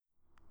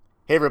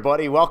Hey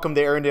everybody, welcome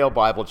to Arundel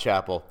Bible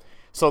Chapel.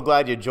 So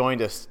glad you joined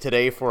us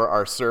today for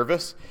our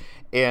service.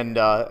 And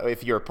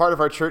if you're a part of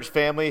our church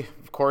family,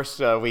 of course,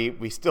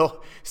 we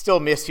still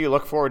miss you.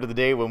 Look forward to the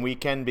day when we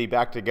can be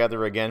back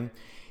together again.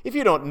 If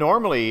you don't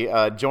normally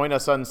join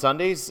us on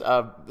Sundays,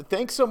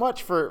 thanks so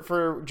much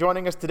for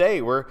joining us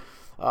today. We're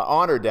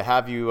honored to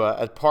have you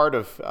as part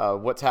of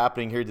what's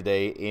happening here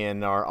today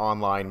in our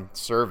online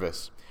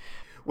service.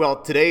 Well,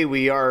 today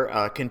we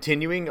are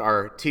continuing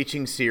our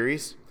teaching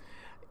series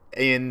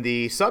in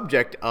the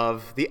subject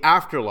of the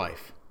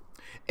afterlife.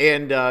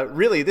 And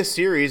really, this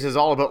series is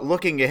all about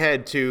looking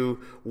ahead to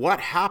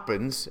what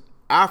happens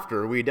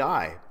after we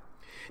die.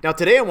 Now,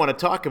 today I want to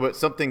talk about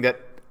something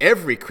that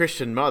every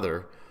Christian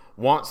mother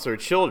wants their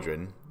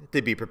children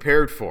to be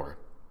prepared for.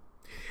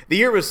 The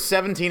year was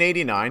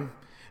 1789.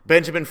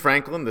 Benjamin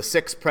Franklin, the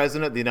sixth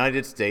president of the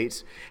United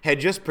States, had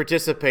just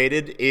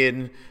participated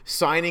in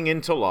signing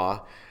into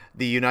law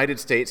the United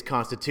States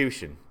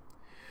Constitution.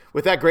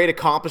 With that great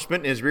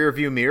accomplishment in his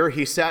rearview mirror,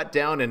 he sat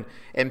down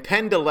and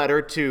penned a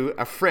letter to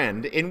a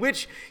friend in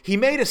which he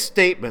made a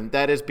statement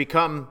that has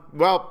become,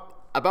 well,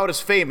 about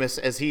as famous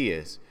as he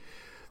is.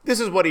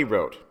 This is what he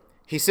wrote.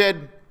 He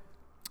said,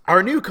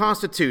 "Our new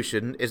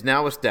Constitution is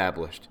now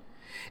established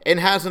and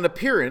has an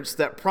appearance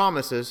that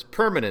promises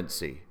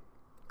permanency.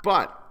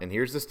 But," and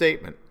here's the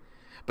statement,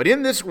 "but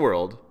in this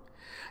world,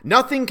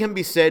 nothing can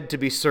be said to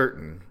be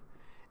certain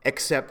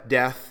except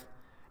death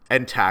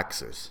and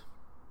taxes."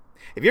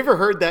 Have you ever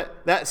heard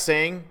that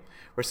saying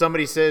where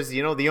somebody says,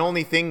 the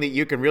only thing that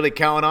you can really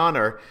count on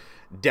are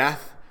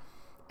death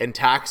and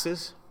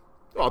taxes?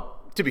 Well,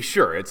 to be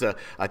sure, it's a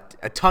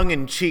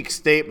tongue-in-cheek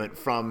statement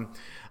from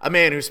a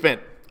man who spent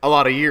a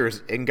lot of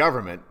years in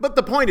government. But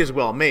the point is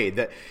well made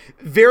that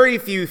very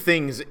few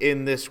things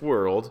in this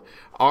world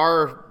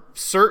are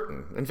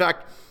certain. In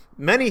fact,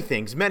 many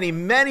things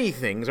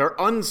are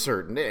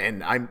uncertain.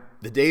 And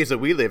the days that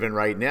we live in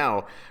right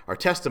now are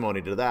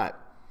testimony to that.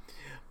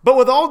 But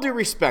with all due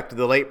respect to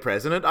the late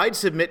president, I'd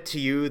submit to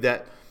you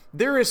that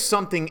there is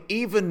something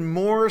even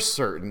more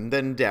certain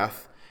than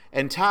death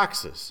and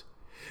taxes.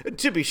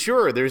 To be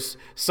sure, there's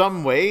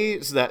some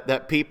ways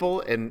that people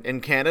in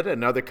Canada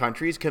and other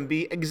countries can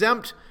be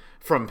exempt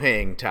from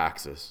paying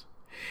taxes.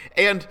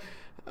 And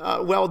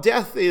while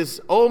death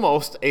is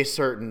almost a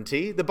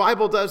certainty, the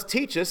Bible does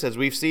teach us, as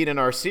we've seen in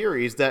our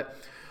series, that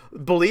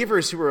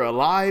believers who are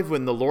alive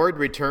when the Lord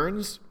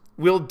returns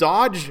will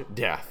dodge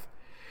death.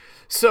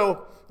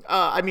 So,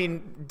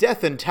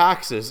 death and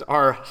taxes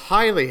are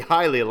highly,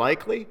 highly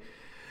likely.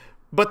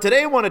 But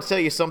today I want to tell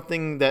you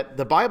something that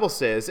the Bible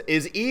says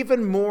is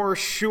even more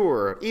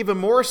sure, even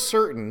more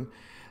certain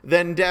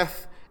than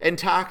death and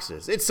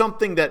taxes. It's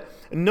something that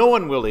no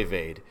one will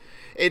evade.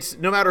 It's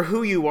no matter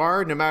who you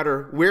are, no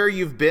matter where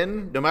you've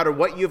been, no matter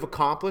what you've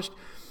accomplished,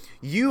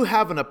 you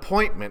have an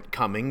appointment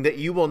coming that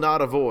you will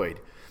not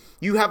avoid.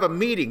 You have a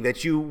meeting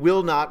that you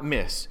will not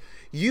miss.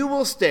 You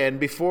will stand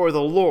before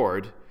the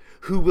Lord,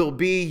 who will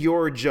be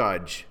your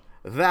judge.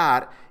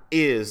 That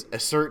is a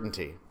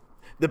certainty.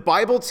 The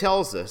Bible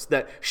tells us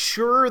that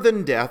surer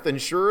than death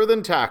and surer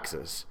than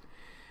taxes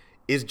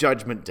is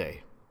Judgment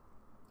Day.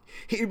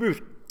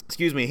 Hebrews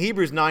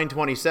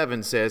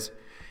 9:27 says,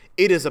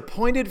 "It is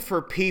appointed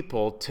for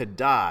people to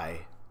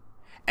die,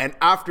 and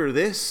after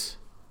this,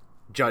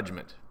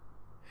 judgment."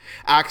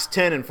 Acts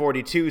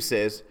 10:42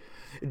 says,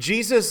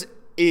 "Jesus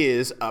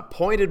is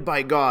appointed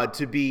by God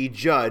to be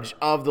judge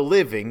of the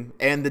living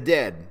and the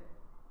dead."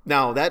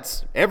 Now,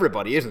 that's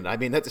everybody, isn't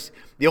it? That's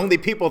the only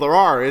people there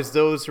are is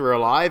those who are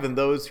alive and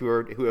those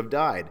who have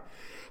died.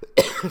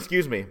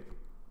 Excuse me.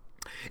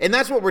 And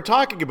that's what we're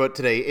talking about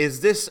today,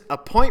 is this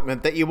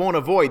appointment that you won't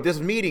avoid, this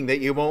meeting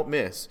that you won't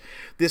miss,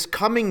 this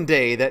coming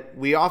day that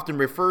we often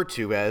refer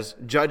to as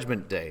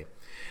Judgment Day,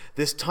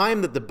 this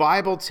time that the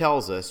Bible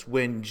tells us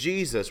when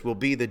Jesus will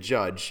be the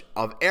judge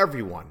of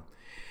everyone,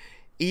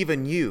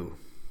 even you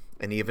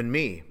and even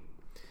me.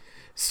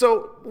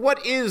 So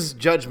what is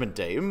Judgment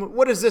Day?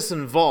 What does this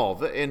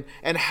involve? And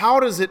how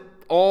does it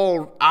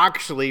all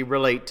actually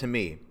relate to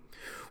me?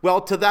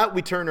 Well, to that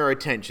we turn our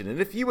attention. And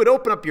if you would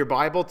open up your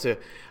Bible to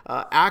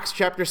Acts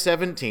chapter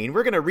 17,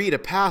 we're going to read a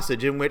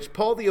passage in which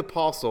Paul the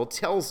Apostle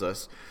tells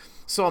us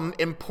some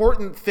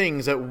important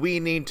things that we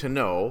need to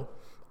know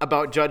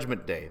about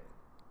Judgment Day.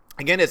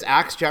 Again, it's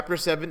Acts chapter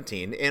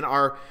 17, and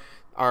our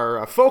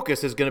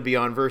focus is going to be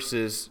on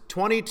verses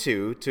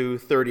 22 to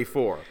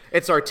 34.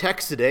 It's our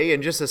text today,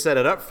 and just to set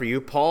it up for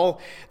you,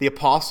 Paul the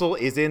Apostle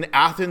is in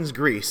Athens,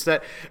 Greece,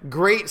 that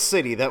great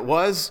city that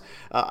was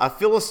a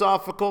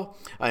philosophical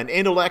and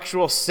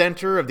intellectual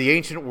center of the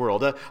ancient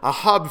world, a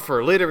hub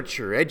for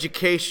literature,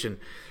 education,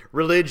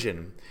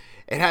 religion.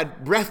 It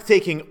had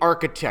breathtaking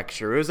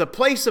architecture. It was a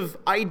place of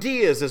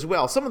ideas as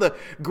well. Some of the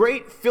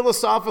great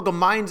philosophical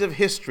minds of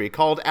history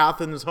called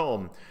Athens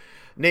home.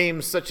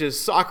 Names such as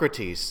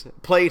Socrates,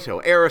 Plato,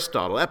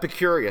 Aristotle,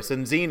 Epicurus,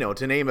 and Zeno,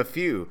 to name a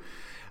few,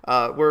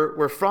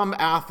 were from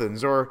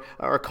Athens or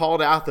are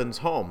called Athens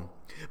home.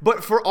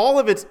 But for all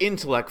of its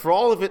intellect, for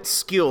all of its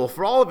skill,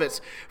 for all of its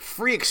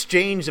free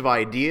exchange of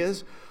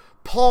ideas,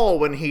 Paul,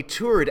 when he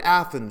toured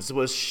Athens,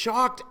 was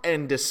shocked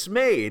and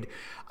dismayed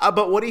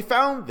about what he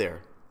found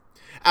there.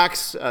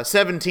 Acts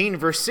 17,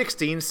 verse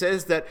 16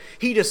 says that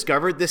he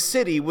discovered the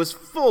city was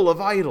full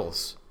of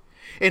idols.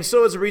 And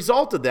so as a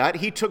result of that,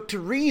 he took to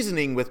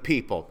reasoning with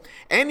people,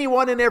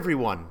 anyone and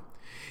everyone.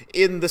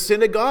 In the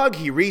synagogue,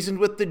 he reasoned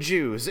with the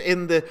Jews.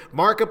 In the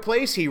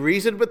marketplace, he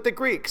reasoned with the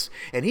Greeks.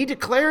 And he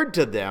declared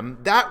to them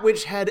that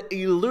which had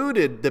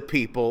eluded the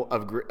people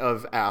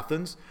of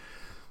Athens,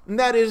 and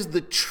that is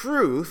the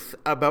truth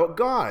about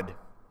God.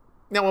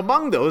 Now,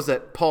 among those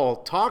that Paul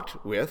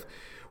talked with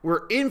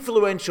were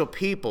influential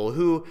people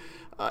who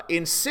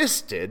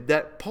insisted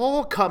that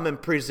Paul come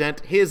and present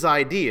his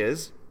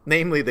ideas,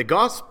 namely the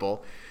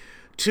gospel,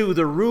 to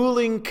the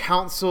ruling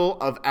council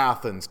of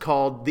Athens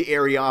called the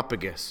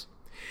Areopagus.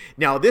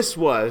 Now, this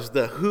was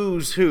the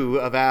who's who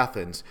of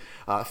Athens,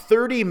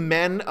 30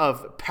 men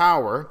of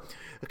power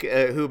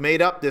who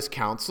made up this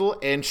council,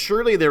 and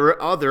surely there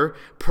were other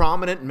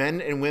prominent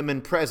men and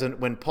women present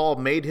when Paul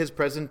made his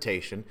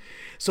presentation.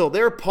 So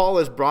there Paul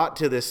is brought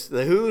to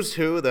the who's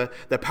who,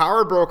 the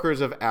power brokers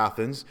of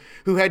Athens,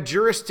 who had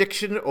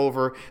jurisdiction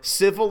over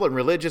civil and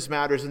religious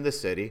matters in the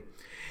city.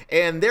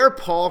 And there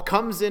Paul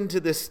comes into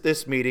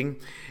this meeting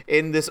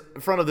in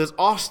front of this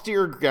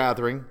austere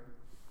gathering.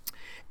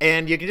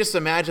 And you can just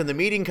imagine the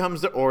meeting comes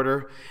to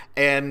order,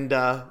 and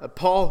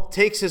Paul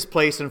takes his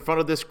place in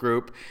front of this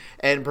group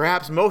and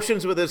perhaps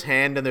motions with his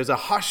hand, and there's a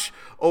hush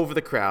over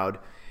the crowd.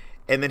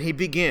 And then he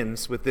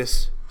begins with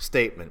this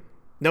statement.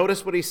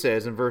 Notice what he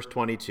says in verse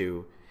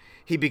 22.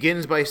 He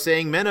begins by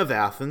saying, "Men of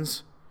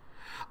Athens,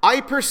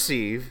 I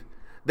perceive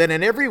that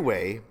in every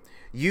way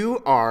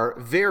you are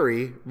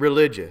very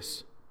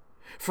religious.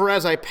 For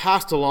as I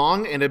passed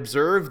along and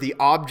observed the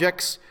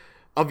objects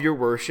of your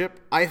worship,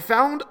 I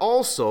found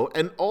also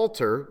an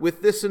altar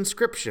with this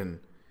inscription,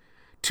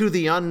 'To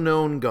the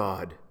unknown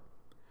God.'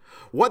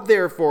 What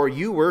therefore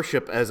you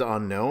worship as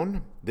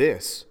unknown,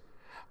 this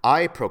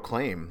I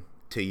proclaim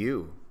to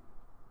you."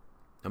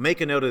 Now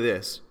make a note of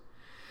this.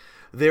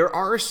 There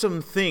are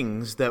some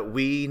things that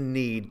we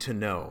need to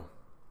know.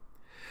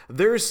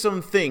 There's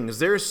some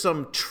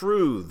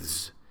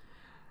truths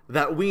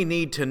that we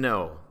need to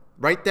know.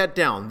 Write that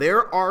down.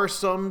 There are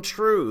some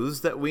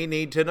truths that we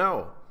need to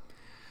know.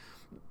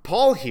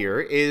 Paul here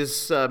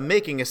is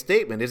making a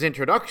statement. His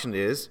introduction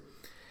is,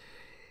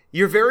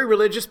 you're very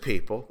religious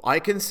people. I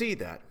can see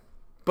that.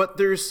 But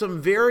there's some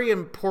very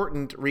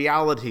important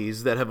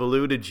realities that have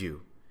eluded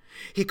you.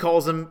 He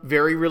calls them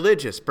very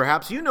religious.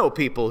 Perhaps you know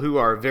people who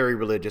are very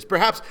religious.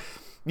 Perhaps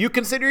you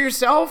consider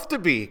yourself to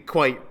be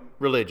quite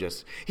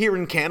religious. Here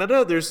in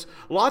Canada, there's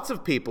lots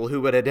of people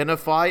who would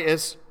identify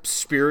as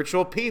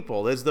spiritual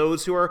people, as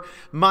those who are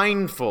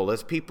mindful,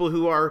 as people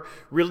who are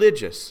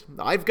religious.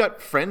 I've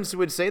got friends who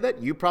would say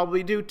that. You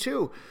probably do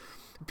too.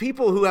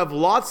 People who have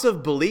lots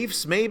of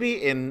beliefs, maybe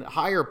in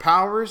higher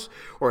powers,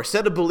 or a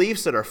set of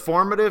beliefs that are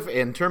formative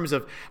in terms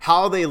of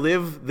how they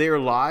live their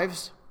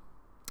lives.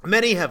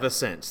 Many have a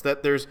sense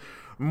that there's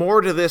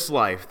more to this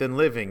life than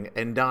living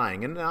and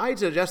dying, and I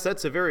suggest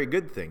that's a very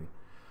good thing.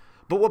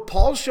 But what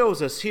Paul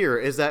shows us here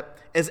is that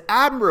as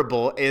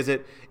admirable as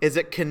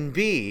it can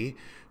be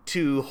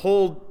to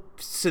hold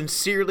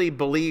sincerely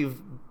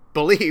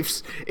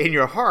beliefs in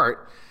your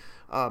heart,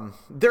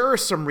 there are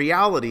some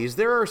realities,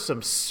 there are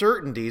some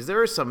certainties,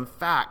 there are some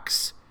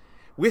facts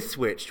with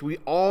which we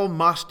all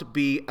must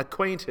be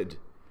acquainted.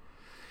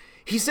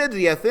 He said to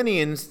the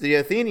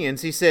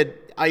Athenians, he said,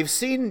 "I've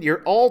seen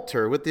your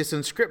altar with this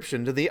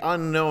inscription, 'To the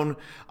unknown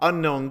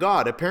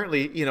God.'"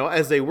 Apparently,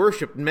 as they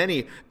worshiped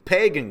many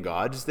pagan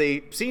gods,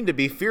 they seemed to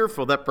be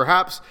fearful that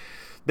perhaps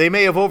they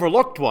may have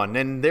overlooked one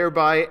and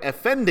thereby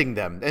offending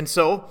them. And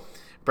so,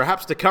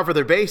 perhaps to cover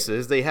their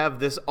bases, they have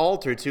this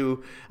altar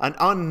to an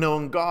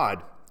unknown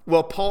God.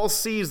 Well, Paul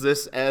sees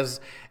this as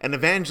an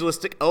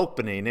evangelistic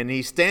opening, and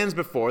he stands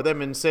before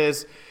them and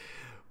says,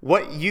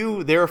 "What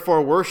you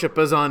therefore worship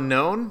as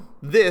unknown,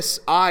 this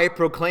I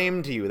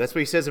proclaim to you." That's what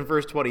he says in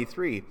verse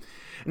 23.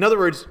 In other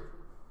words,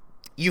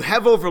 you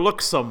have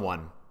overlooked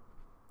someone.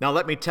 Now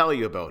let me tell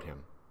you about him.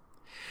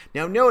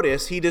 Now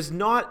notice, he does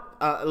not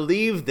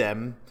leave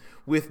them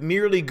with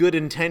merely good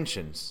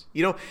intentions.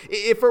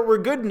 If it were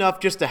good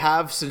enough just to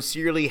have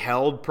sincerely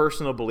held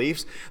personal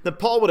beliefs, then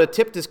Paul would have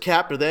tipped his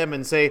cap to them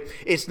and say,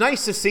 "It's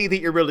nice to see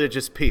that you're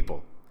religious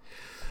people."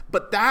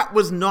 But that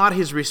was not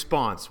his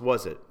response,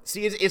 was it?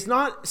 See, it's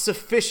not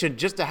sufficient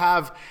just to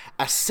have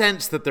a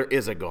sense that there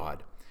is a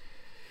God.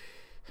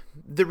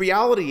 The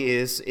reality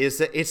is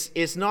that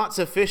it's not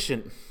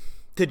sufficient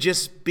to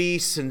just be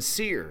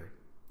sincere.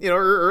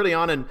 Early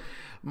on in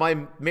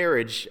my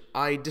marriage,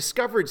 I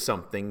discovered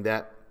something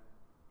that,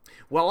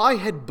 while I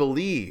had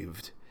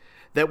believed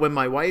that when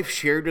my wife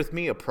shared with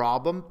me a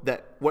problem,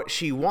 that what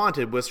she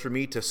wanted was for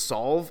me to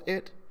solve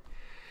it,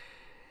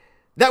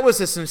 that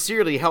was a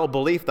sincerely held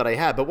belief that I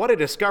had. But what I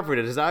discovered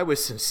is I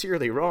was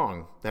sincerely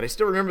wrong. And I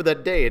still remember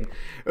that day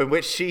in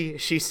which she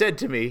said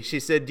to me, she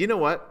said, "You know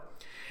what?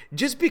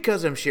 Just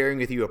because I'm sharing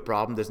with you a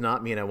problem does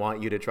not mean I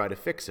want you to try to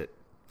fix it.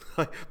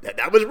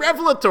 That was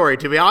revelatory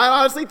to me. I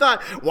honestly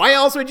thought, why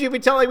else would you be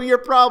telling me your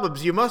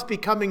problems? You must be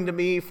coming to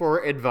me for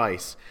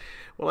advice.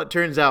 Well, it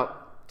turns out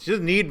she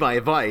doesn't need my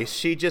advice.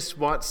 She just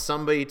wants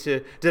somebody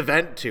to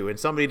vent to and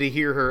somebody to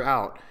hear her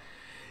out.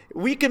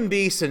 We can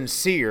be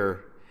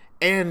sincere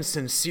and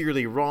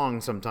sincerely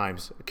wrong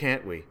sometimes,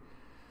 can't we?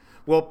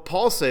 Well,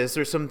 Paul says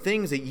there's some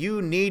things that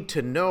you need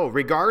to know,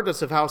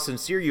 regardless of how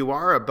sincere you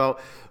are about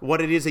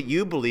what it is that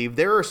you believe.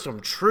 There are some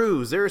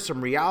truths, there are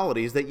some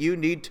realities that you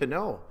need to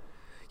know.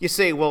 You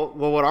say, well,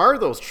 what are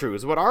those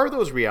truths? What are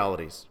those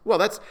realities? Well,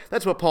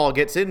 that's what Paul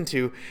gets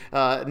into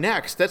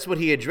next. That's what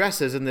he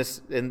addresses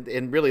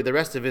in really the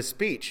rest of his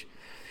speech.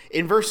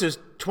 In verses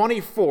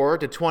 24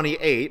 to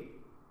 28,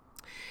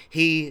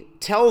 he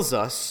tells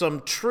us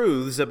some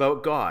truths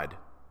about God.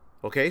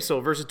 Okay, so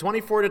verses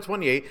 24 to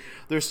 28,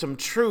 there's some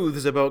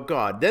truths about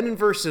God. Then in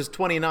verses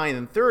 29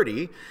 and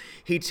 30,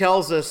 he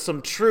tells us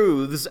some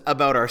truths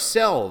about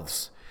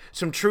ourselves,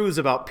 some truths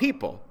about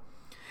people.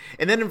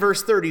 And then in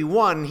verse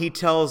 31, he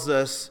tells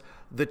us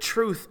the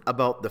truth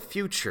about the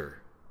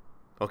future.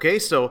 Okay,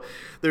 so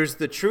there's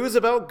the truths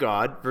about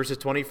God, verses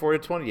 24 to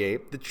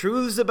 28, the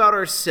truths about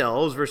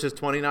ourselves, verses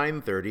 29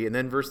 and 30, and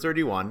then verse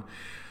 31,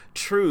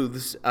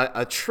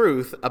 a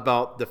truth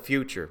about the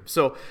future.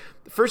 So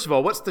first of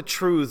all, what's the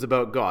truths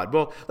about God?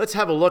 Well, let's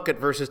have a look at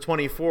verses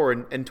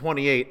 24 and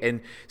 28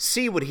 and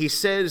see what he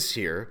says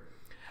here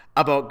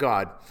about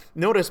God.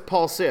 Notice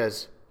Paul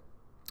says,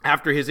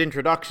 after his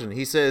introduction,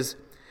 he says,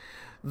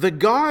 "The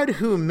God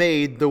who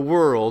made the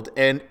world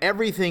and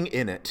everything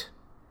in it,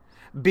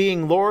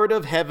 being Lord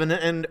of heaven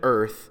and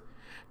earth,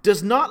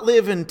 does not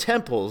live in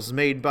temples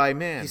made by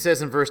man." He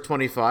says in verse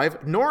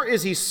 25, "Nor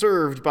is he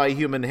served by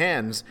human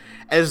hands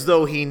as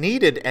though he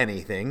needed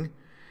anything,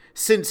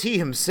 as though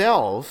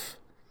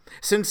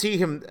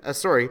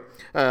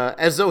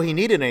he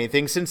needed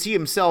anything, since he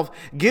himself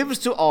gives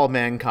to all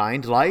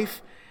mankind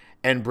life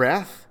and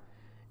breath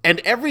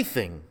and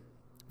everything."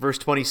 Verse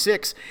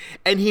 26,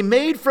 "And he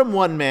made from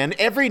one man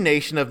every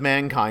nation of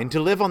mankind to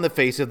live on the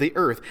face of the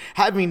earth,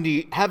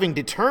 having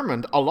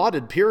determined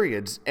allotted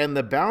periods and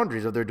the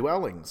boundaries of their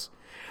dwellings,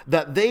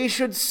 that they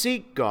should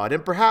seek God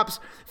and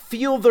perhaps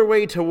feel their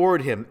way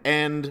toward him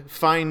and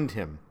find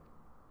him.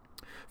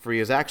 For he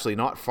is actually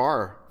not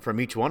far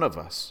from each one of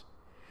us.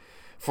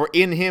 For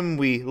in him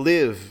we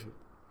live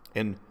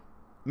and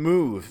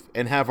move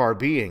and have our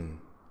being.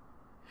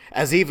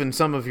 As even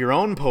some of your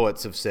own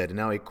poets have said," and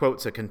now he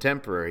quotes a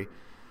contemporary,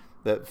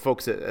 that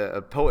folks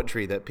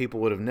poetry that people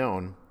would have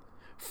known,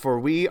 "For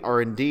we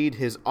are indeed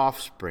his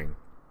offspring."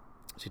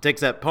 So he takes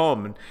that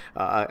poem,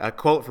 a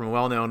quote from a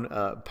well-known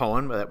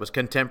poem that was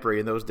contemporary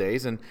in those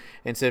days, and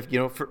said,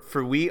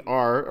 for we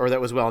are, or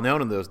that was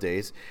well-known in those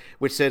days,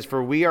 which says,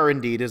 "For we are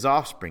indeed his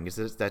offspring."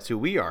 That's who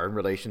we are in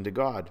relation to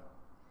God.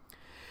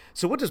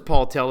 So what does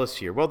Paul tell us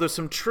here? Well, there's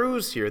some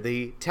truths here that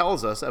he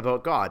tells us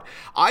about God.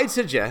 I'd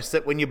suggest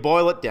that when you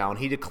boil it down,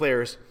 he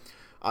declares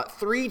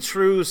 3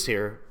 truths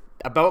here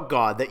about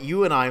God that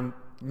you and I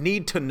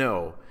need to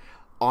know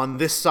on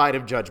this side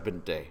of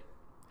Judgment Day.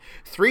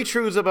 3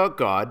 truths about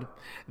God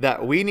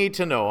that we need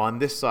to know on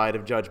this side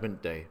of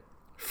Judgment Day.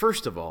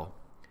 First of all,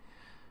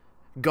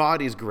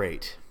 God is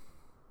great.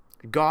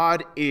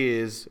 God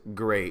is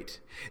great.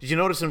 Did you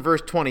notice in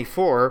verse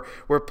 24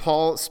 where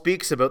Paul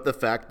speaks about the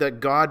fact that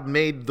God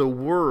made the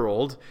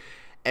world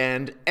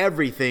and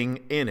everything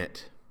in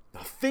it?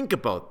 Now think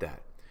about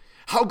that.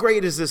 How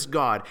great is this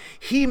God?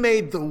 He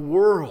made the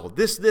world,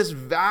 this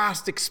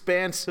vast,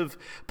 expansive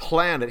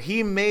planet.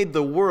 He made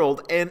the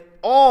world and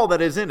all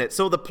that is in it.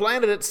 So the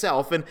planet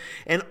itself and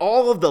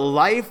all of the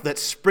life that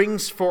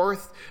springs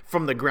forth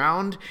from the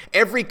ground,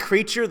 every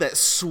creature that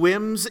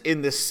swims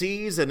in the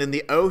seas and in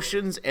the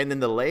oceans and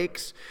in the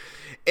lakes,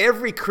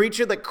 every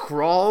creature that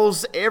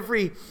crawls,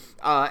 every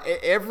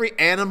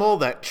animal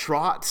that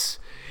trots,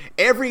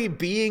 every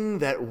being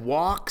that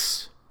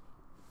walks,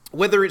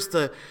 whether it's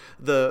the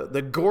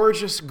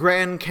gorgeous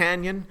Grand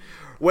Canyon,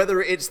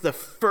 whether it's the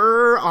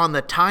fur on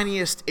the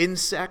tiniest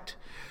insect,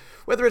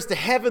 whether it's the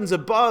heavens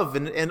above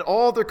and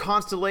all their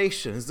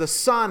constellations, the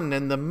sun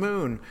and the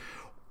moon,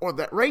 or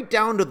that right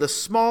down to the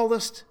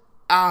smallest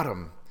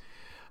atom,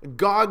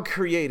 God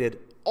created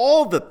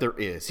all that there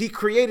is. He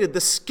created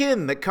the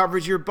skin that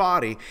covers your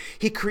body.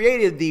 He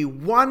created the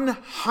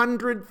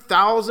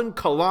 100,000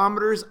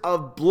 kilometers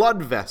of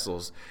blood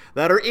vessels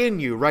that are in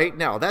you right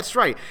now. That's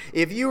right.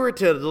 If you were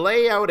to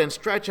lay out and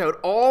stretch out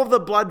all the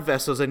blood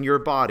vessels in your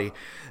body,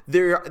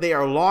 they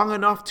are long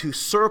enough to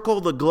circle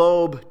the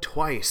globe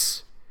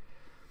twice.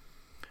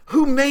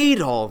 Who made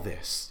all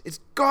this?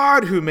 It's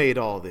God who made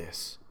all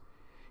this.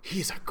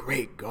 He's a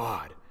great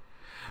God.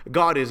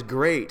 God is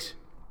great.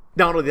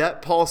 Not only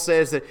that, Paul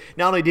says that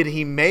not only did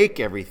he make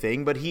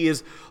everything, but he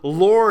is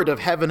Lord of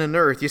heaven and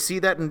earth. You see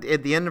that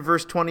at the end of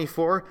verse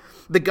 24?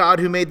 The God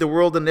who made the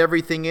world and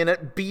everything in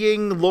it,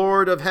 being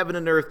Lord of heaven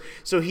and earth.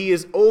 So he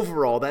is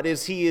overall. That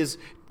is,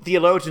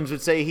 theologians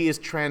would say he is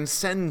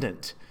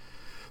transcendent.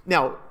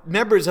 Now,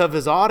 members of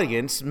his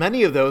audience,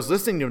 many of those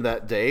listening to him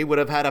that day, would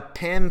have had a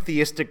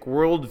pantheistic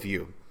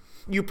worldview.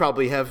 You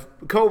probably have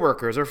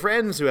coworkers or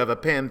friends who have a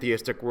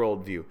pantheistic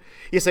worldview.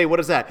 You say, what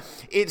is that?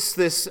 It's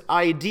this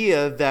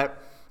idea that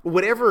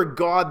whatever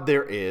God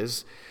there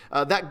is,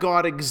 that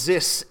God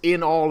exists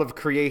in all of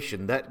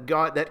creation.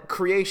 That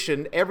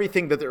creation,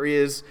 everything that there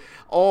is,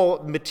 all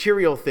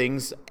material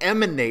things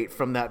emanate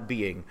from that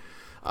being.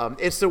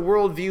 It's a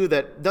worldview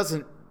that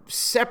doesn't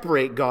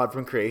separate God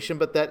from creation,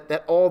 but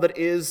that all that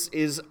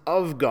is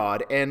of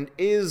God and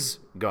is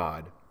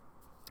God.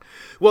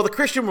 Well, the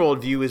Christian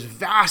worldview is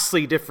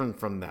vastly different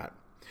from that.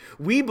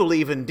 We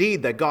believe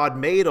indeed that God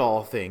made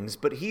all things,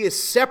 but he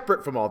is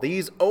separate from all things.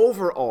 He's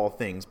over all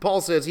things.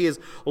 Paul says he is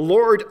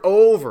Lord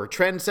over,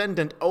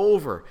 transcendent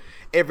over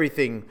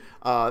everything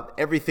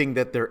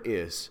that there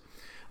is.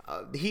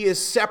 He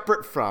is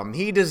separate from,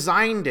 he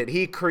designed it,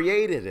 he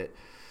created it.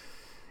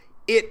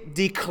 It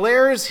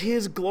declares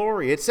his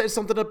glory. It says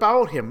something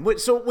about him.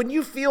 So when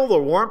you feel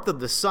the warmth of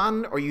the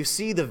sun, or you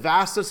see the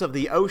vastness of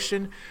the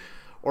ocean,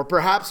 or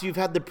perhaps you've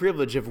had the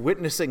privilege of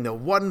witnessing the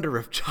wonder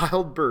of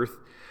childbirth,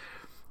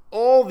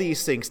 all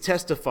these things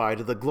testify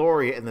to the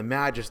glory and the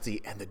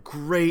majesty and the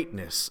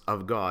greatness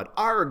of God.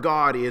 Our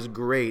God is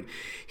great.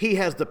 He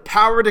has the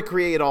power to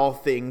create all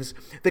things,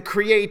 the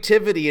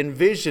creativity and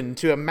vision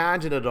to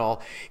imagine it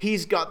all.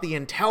 He's got the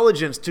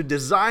intelligence to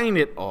design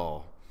it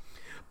all.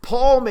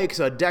 Paul makes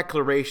a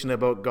declaration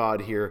about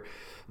God here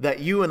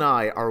that you and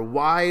I are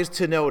wise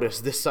to notice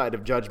this side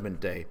of Judgment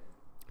Day.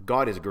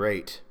 God is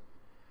great.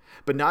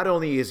 But not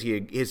only is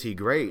he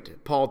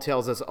great, Paul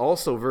tells us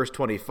also, verse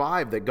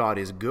 25, that God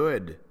is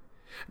good.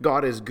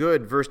 God is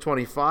good. Verse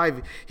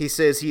 25, he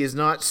says he is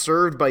not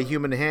served by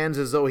human hands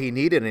as though he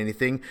needed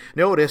anything.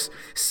 Notice,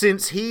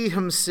 since he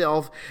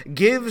himself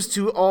gives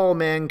to all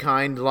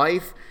mankind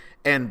life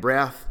and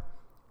breath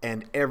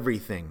and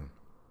everything.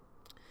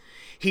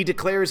 He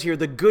declares here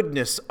the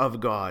goodness of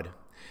God.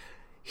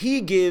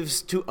 He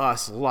gives to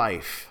us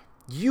life.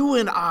 You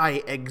and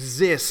I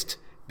exist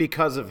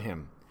because of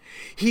him.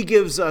 He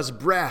gives us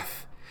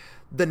breath.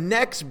 The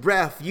next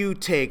breath you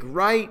take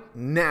right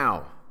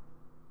now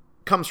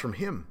comes from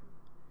him.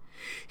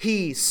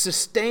 He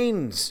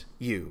sustains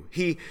you.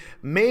 He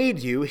made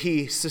you.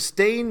 He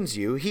sustains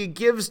you. He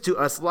gives to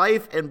us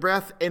life and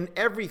breath and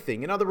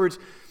everything. In other words,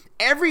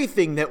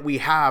 everything that we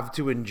have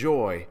to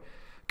enjoy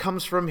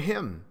comes from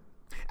him.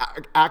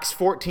 Acts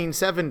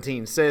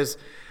 14:17 says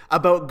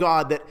about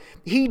God that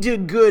he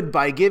did good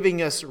by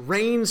giving us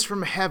rains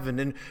from heaven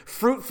and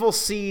fruitful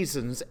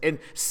seasons and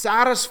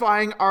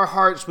satisfying our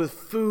hearts with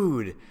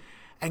food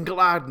and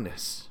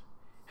gladness.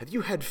 Have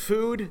you had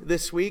food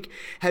this week?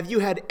 Have you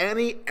had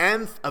any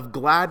nth of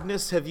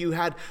gladness? Have you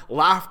had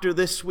laughter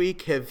this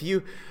week? Have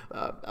you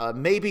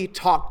maybe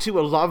talked to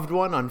a loved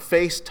one on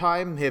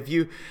FaceTime? Have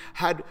you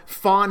had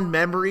fond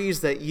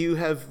memories that you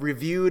have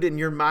reviewed in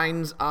your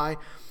mind's eye?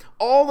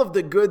 All of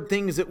the good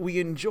things that we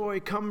enjoy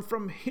come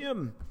from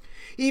him.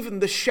 Even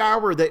the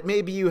shower that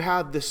maybe you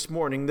had this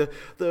morning,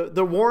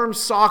 the warm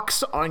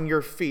socks on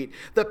your feet,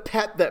 the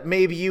pet that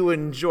maybe you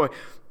enjoy.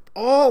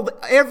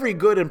 Every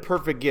good and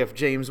perfect gift,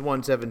 James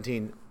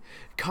 1:17,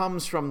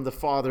 comes from the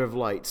Father of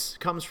lights,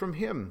 comes from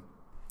him.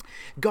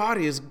 God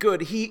is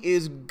good. He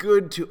is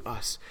good to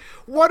us.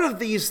 What of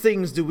these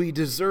things do we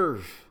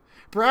deserve?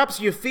 Perhaps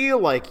you feel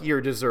like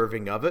you're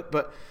deserving of it,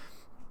 but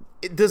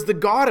does the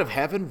God of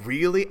heaven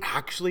really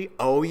actually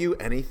owe you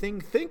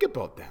anything? Think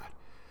about that.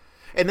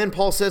 And then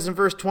Paul says in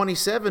verse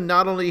 27,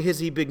 not only has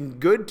he been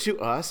good to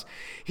us,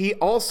 he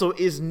also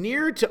is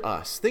near to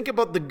us. Think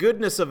about the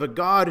goodness of a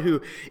God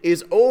who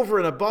is over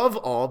and above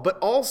all, but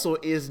also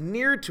is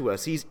near to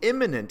us. He's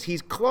imminent.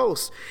 He's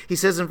close. He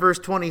says in verse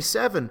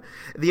 27,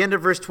 at the end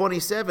of verse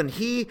 27,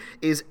 he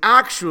is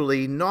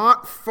actually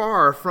not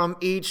far from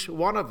each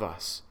one of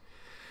us.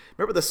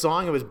 Remember the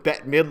song? It was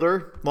Bette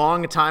Midler,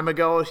 long time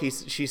ago.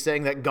 She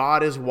sang that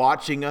God is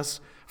watching us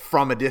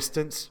from a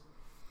distance.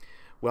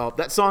 Well,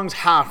 that song's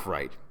half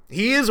right.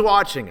 He is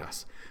watching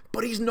us,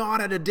 but he's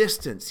not at a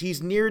distance.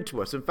 He's near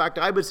to us. In fact,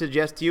 I would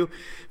suggest to you,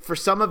 for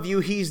some of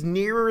you, he's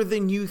nearer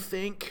than you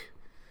think.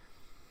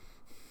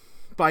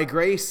 By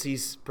grace,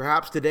 he's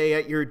perhaps today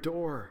at your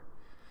door,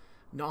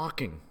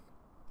 knocking,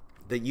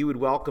 that you would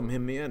welcome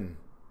him in.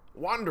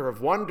 Wonder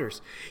of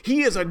wonders.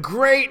 He is a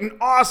great and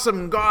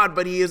awesome God,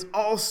 but he is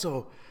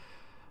also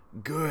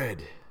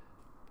good.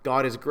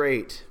 God is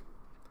great.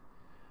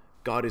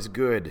 God is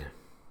good.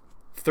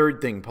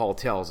 Third thing Paul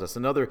tells us,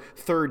 another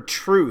third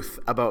truth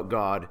about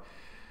God,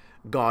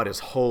 God is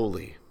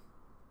holy.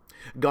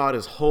 God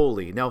is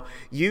holy. Now,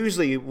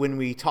 usually when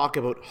we talk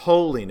about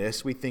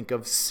holiness, we think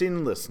of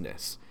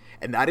sinlessness,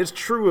 and that is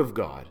true of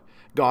God.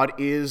 God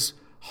is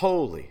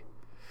holy.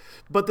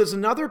 But there's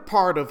another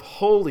part of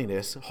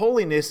holiness.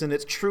 Holiness in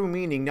its true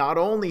meaning not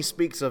only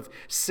speaks of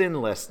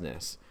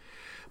sinlessness,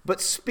 but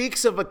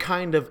speaks of a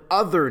kind of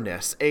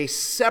otherness, a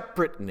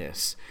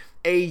separateness,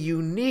 a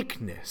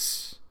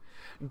uniqueness.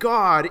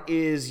 God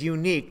is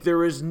unique.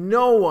 There is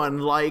no one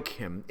like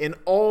him in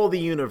all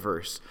the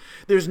universe.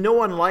 There's no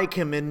one like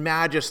him in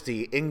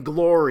majesty, in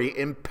glory,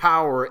 in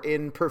power,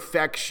 in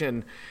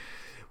perfection.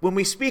 When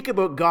we speak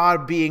about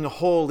God being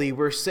holy,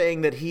 we're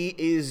saying that he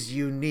is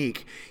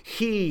unique.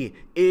 He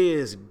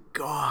is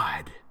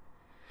God.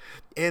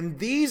 And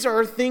these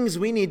are things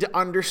we need to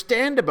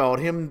understand about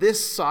him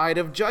this side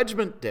of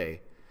Judgment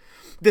Day.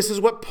 This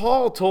is what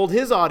Paul told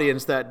his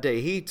audience that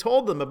day. He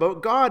told them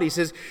about God. He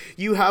says,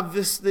 you have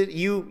this, that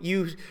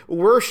you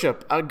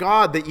worship a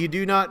God that you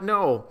do not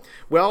know.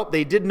 Well,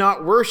 they did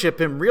not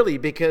worship him really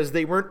because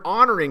they weren't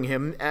honoring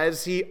him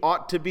as he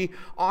ought to be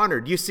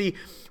honored. You see,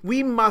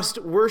 we must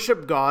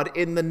worship God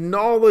in the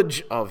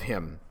knowledge of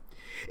him.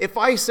 If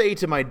I say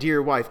to my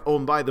dear wife, oh,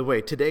 and by the way,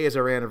 today is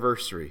our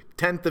anniversary.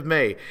 10th of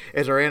May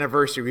is our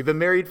anniversary. We've been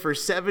married for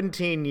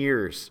 17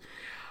 years.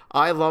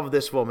 I love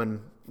this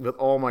woman with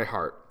all my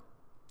heart.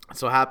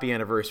 So happy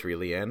anniversary,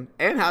 Leanne,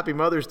 and happy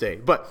Mother's Day.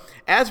 But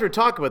as we're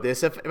talking about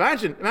this,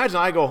 imagine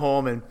I go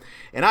home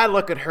and I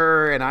look at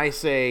her and I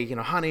say,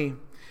 honey,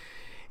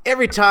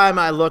 every time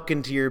I look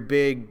into your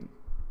big,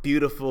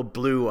 beautiful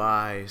blue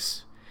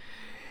eyes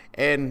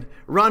and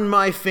run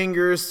my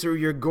fingers through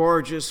your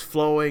gorgeous,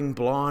 flowing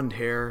blonde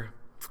hair,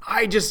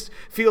 I just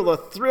feel the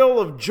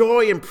thrill of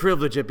joy and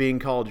privilege of being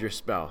called your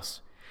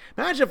spouse.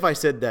 Imagine if I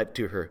said that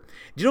to her.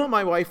 Do you know what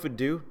my wife would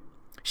do?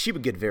 She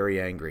would get very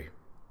angry.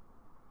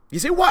 You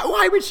say,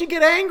 why would she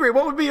get angry?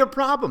 What would be a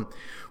problem?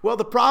 Well,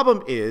 the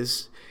problem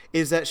is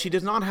that she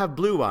does not have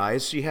blue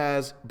eyes. She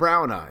has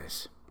brown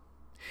eyes.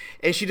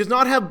 And she does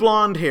not have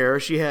blonde hair.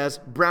 She has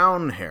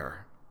brown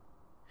hair.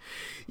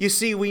 You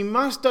see, we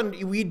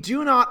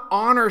do not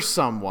honor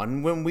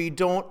someone when we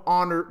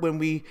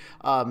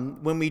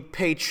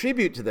pay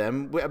tribute to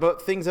them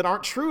about things that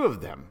aren't true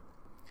of them.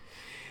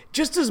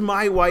 Just as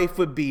my wife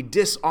would be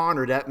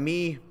dishonored at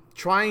me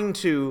trying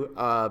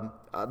to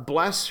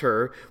bless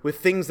her with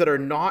things that are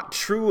not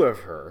true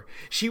of her,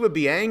 she would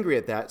be angry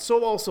at that.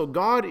 So also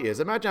God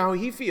is. Imagine how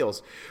he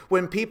feels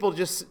when people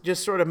just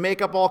sort of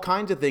make up all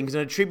kinds of things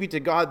and attribute to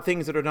God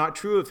things that are not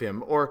true of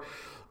him, or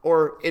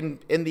in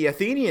the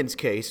Athenians'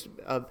 case,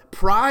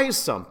 prize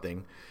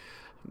something,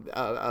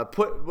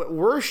 put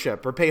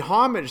worship or pay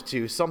homage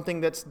to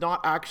something that's not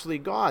actually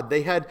God.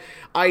 They had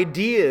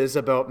ideas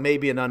about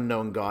maybe an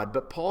unknown God,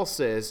 but Paul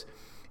says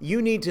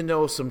you need to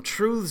know some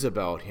truths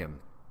about him.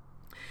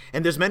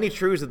 And there's many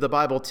truths that the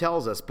Bible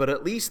tells us, but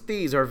at least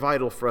these are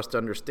vital for us to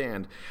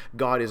understand.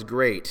 God is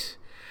great,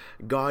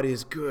 God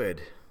is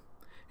good,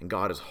 and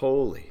God is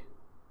holy.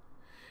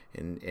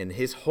 And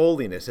his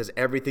holiness has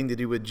everything to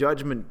do with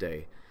Judgment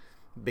Day,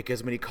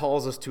 because when he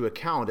calls us to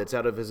account, it's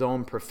out of his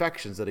own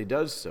perfections that he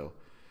does so.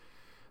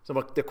 So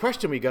the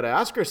question we got to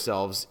ask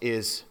ourselves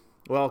is,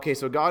 well, okay,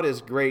 so God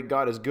is great,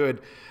 God is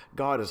good,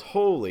 God is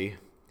holy.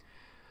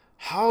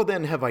 How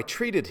then have I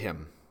treated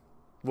him?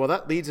 Well,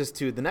 that leads us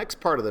to the next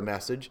part of the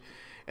message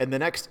and the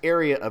next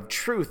area of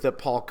truth that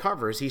Paul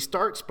covers. He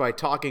starts by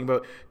talking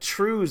about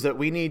truths that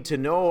we need to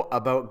know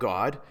about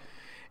God,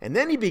 and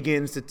then he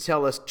begins to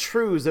tell us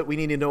truths that we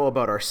need to know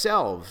about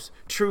ourselves,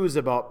 truths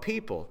about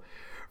people.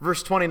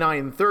 Verse 29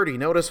 and 30,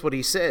 notice what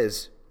he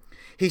says.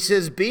 He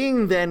says,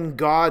 being then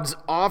God's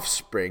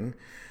offspring,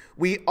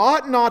 we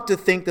ought not to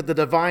think that the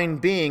divine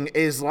being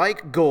is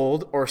like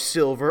gold or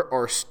silver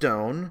or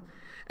stone,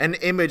 an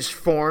image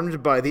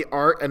formed by the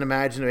art and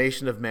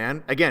imagination of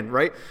man. Again,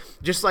 right?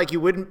 Just like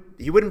you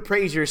wouldn't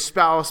praise your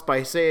spouse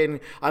by saying,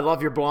 I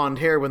love your blonde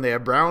hair when they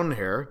have brown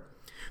hair.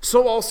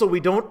 So also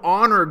we don't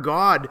honor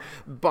God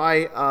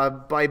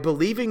by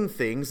believing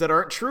things that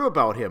aren't true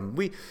about him.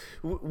 We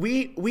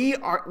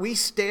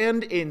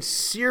stand in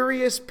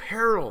serious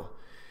peril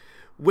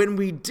when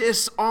we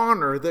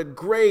dishonor the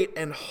great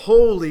and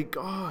holy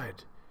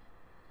God.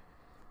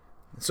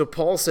 So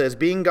Paul says,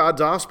 being God's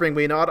offspring,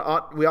 we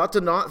ought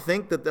to not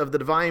think that of the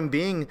divine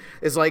being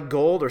is like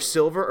gold or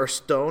silver or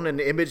stone, an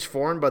image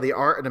formed by the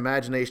art and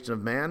imagination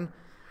of man.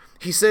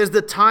 He says,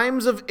 the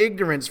times of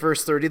ignorance,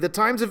 verse 30, the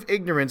times of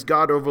ignorance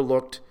God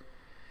overlooked,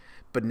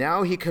 but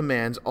now he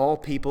commands all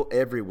people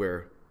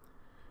everywhere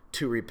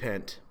to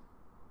repent.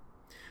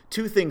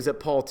 Two things that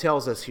Paul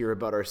tells us here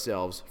about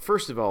ourselves.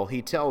 First of all,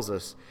 he tells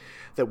us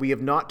that we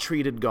have not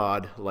treated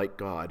God like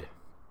God.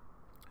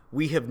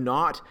 We have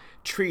not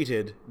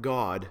treated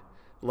God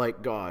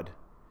like God.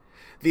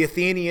 The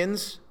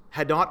Athenians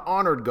had not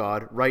honored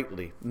God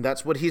rightly. And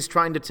that's what he's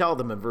trying to tell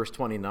them in verse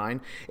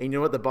 29. And you know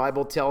what the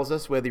Bible tells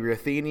us? Whether you're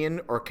Athenian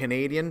or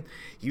Canadian,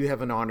 you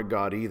haven't honored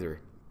God either.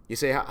 You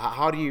say,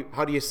 how do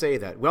you say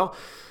that? Well,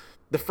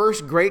 the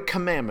first great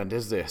commandment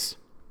is this: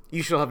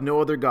 you shall have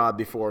no other God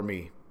before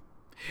me.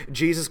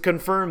 Jesus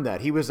confirmed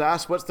that. He was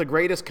asked, what's the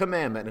greatest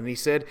commandment? And he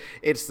said,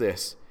 it's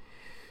this: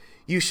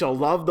 you shall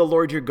love the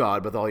Lord your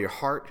God with all your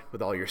heart,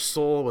 with all your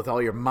soul, with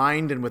all your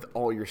mind, and with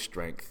all your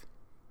strength.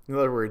 In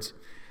other words,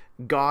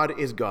 God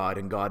is God,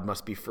 and God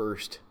must be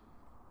first.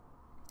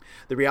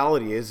 The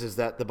reality is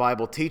that the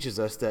Bible teaches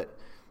us that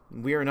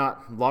we are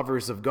not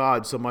lovers of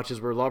God so much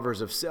as we're lovers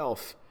of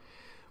self.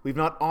 We've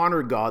not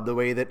honored God the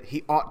way that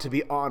he ought to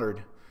be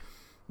honored.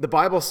 The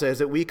Bible says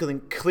that we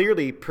can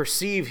clearly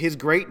perceive his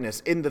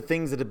greatness in the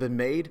things that have been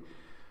made,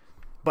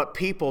 but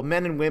people,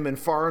 men and women,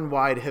 far and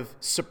wide, have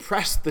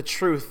suppressed the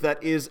truth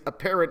that is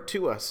apparent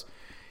to us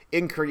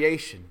in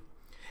creation.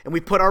 And we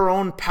put our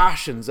own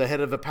passions ahead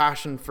of a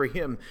passion for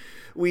him.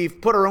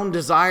 We've put our own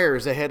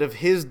desires ahead of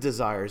his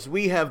desires.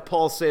 We have,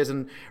 Paul says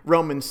in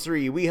Romans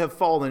 3, we have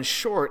fallen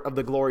short of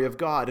the glory of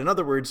God. In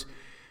other words,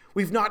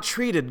 we've not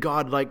treated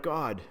God like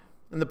God.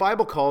 And the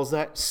Bible calls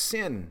that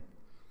sin.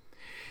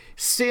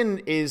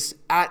 Sin is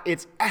at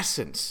its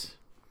essence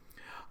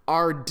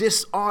our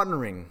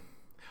dishonoring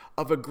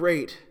of a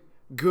great,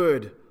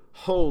 good,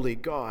 holy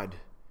God.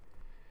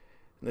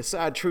 And the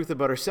sad truth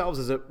about ourselves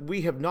is that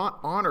we have not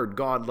honored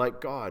God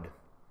like God.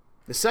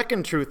 The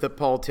second truth that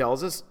Paul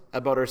tells us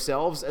about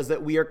ourselves is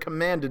that we are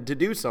commanded to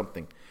do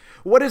something.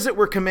 What is it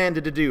we're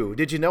commanded to do?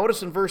 Did you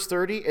notice in verse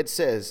 30? It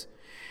says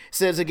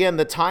again,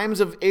 the times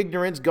of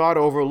ignorance God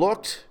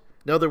overlooked.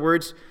 In other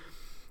words,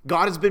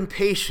 God has been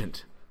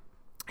patient.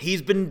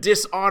 He's been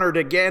dishonored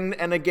again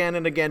and again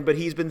and again, but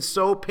he's been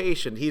so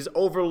patient. He's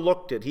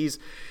overlooked it.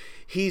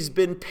 He's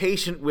been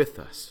patient with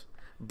us.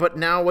 But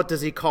now what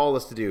does he call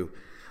us to do?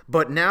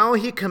 But now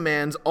he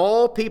commands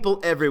all people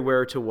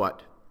everywhere to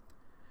what?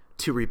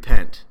 To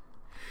repent.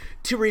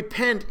 To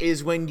repent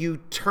is when you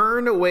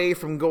turn away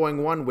from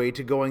going one way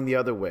to going the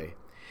other way.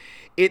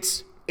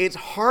 It's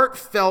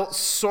heartfelt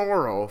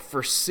sorrow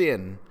for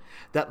sin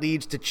that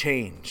leads to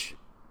change.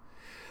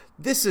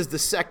 This is the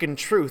second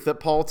truth that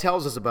Paul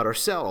tells us about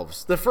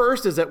ourselves. The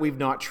first is that we've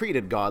not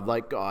treated God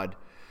like God.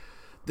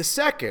 The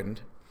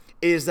second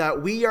is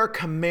that we are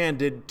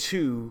commanded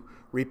to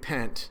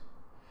repent.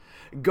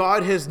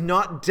 God has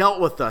not dealt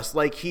with us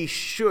like he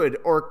should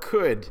or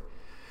could.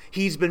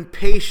 He's been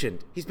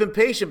patient. He's been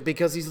patient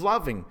because he's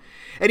loving.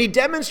 And he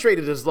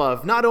demonstrated his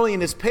love, not only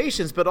in his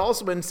patience, but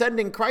also in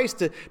sending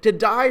Christ to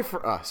die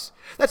for us.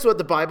 That's what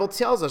the Bible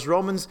tells us.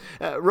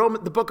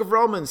 The book of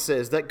Romans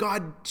says that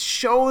God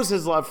shows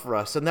his love for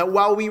us, and that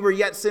while we were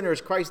yet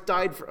sinners, Christ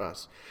died for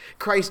us.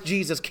 Christ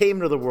Jesus came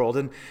into the world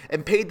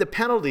and paid the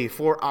penalty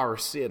for our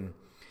sin.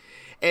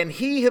 And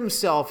he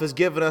himself has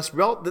given us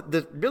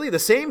really the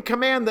same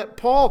command that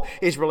Paul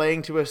is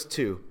relaying to us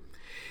too,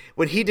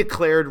 when he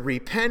declared,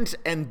 repent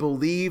and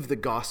believe the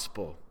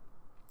gospel.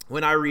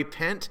 When I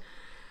repent,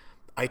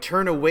 I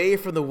turn away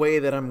from the way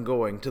that I'm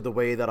going to the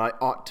way that I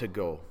ought to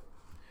go.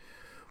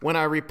 When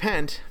I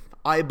repent,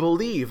 I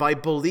believe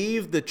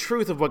the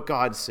truth of what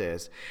God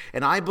says.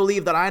 And I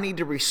believe that I need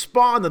to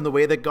respond in the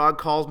way that God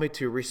calls me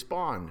to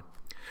respond.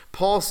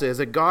 Paul says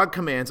that God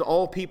commands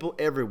all people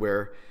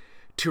everywhere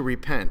to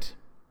repent.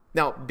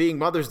 Now, being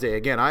Mother's Day,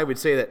 again, I would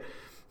say that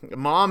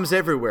moms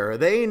everywhere,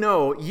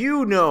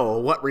 you know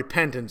what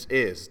repentance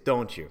is,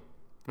 don't you?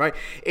 Right?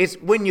 It's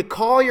when you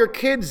call your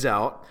kids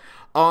out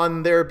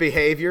on their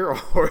behavior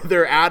or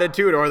their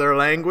attitude or their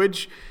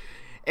language,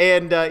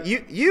 and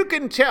you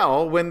can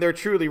tell when they're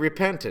truly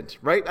repentant,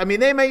 right? I mean,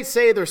 they may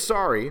say they're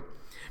sorry,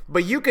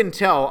 but you can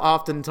tell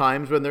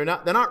oftentimes when they're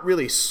not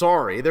really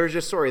sorry. They're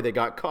just sorry they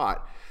got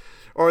caught.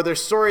 Or they're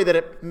sorry that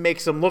it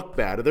makes them look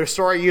bad, or they're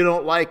sorry you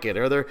don't like it,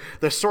 or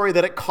they're sorry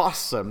that it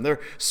costs them. They're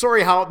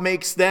sorry how it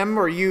makes them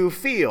or you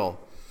feel.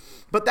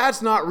 But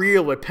that's not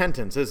real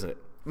repentance, isn't it?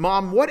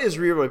 Mom, what is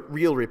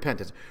real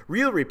repentance?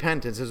 Real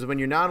repentance is when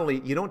you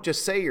don't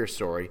just say you're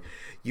sorry,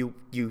 you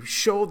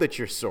show that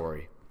you're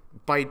sorry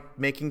by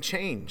making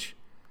change.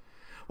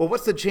 Well,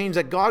 what's the change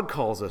that God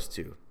calls us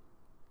to?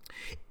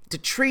 To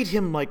treat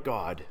him like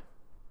God,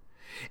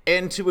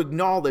 and to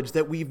acknowledge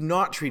that we've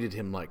not treated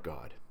him like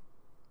God.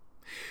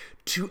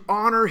 To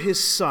honor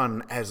his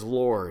Son as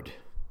Lord,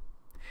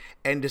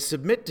 and to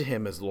submit to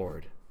him as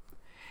Lord,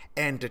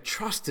 and to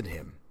trust in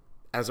him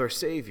as our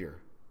Savior.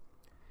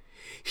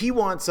 He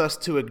wants us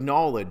to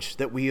acknowledge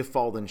that we have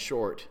fallen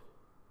short,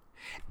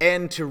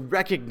 and to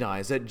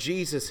recognize that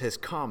Jesus has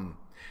come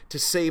to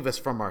save us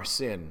from our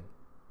sin.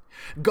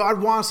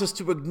 God wants us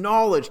to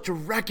acknowledge, to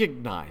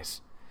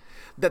recognize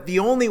that the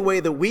only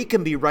way that we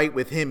can be right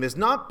with him is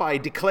not by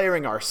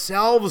declaring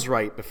ourselves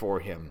right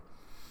before him,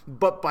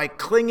 but by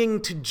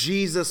clinging to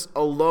Jesus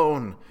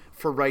alone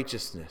for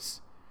righteousness,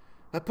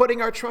 by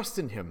putting our trust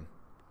in him.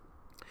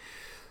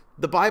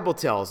 Paul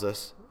tells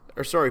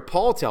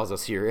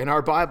us here in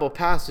our Bible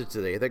passage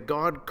today that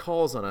God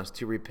calls on us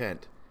to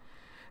repent.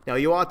 Now,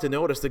 you ought to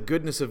notice the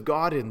goodness of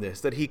God in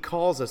this, that he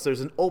calls us.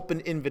 There's an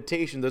open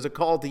invitation. There's a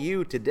call to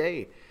you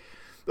today.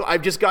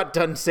 I've just got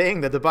done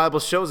saying that the Bible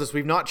shows us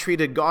we've not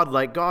treated God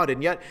like God,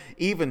 and yet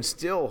even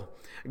still,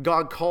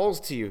 God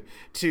calls to you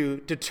to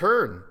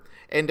turn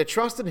and to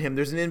trust in him.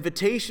 There's an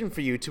invitation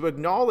for you to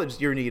acknowledge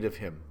your need of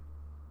him.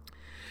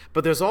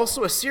 But there's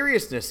also a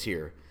seriousness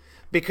here,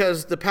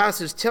 because the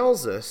passage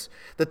tells us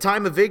the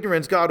time of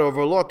ignorance God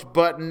overlooked,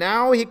 but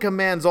now he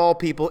commands all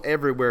people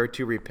everywhere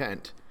to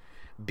repent.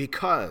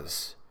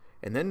 Because,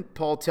 and then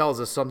Paul tells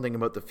us something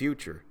about the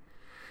future,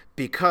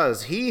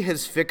 because he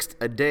has fixed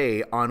a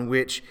day on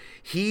which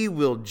he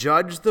will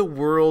judge the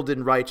world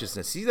in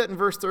righteousness. See that in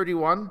verse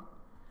 31?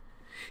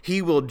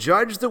 He will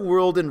judge the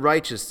world in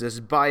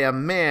righteousness by a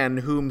man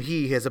whom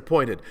he has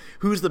appointed.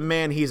 Who's the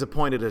man he's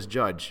appointed as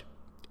judge?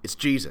 It's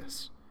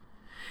Jesus.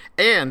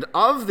 And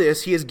of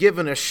this he has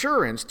given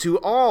assurance to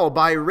all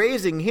by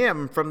raising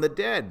him from the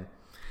dead.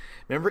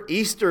 Remember,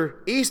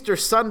 Easter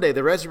Sunday,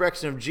 the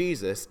resurrection of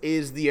Jesus,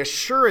 is the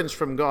assurance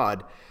from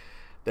God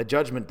that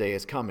Judgment Day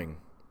is coming.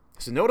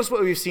 So notice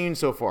what we've seen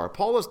so far.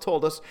 Paul has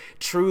told us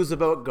truths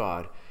about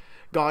God.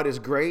 God is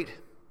great.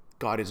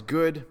 God is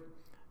good.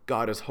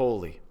 God is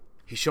holy.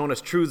 He's shown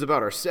us truths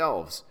about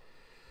ourselves.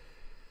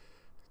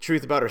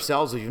 Truth about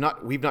ourselves,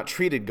 we've not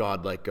treated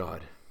God like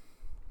God.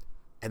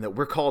 And that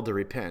we're called to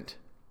repent.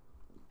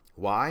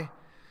 Why?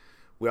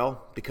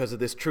 Well, because of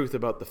this truth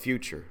about the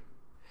future.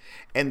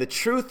 And the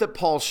truth that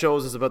Paul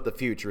shows us about the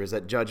future is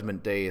that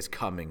Judgment Day is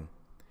coming.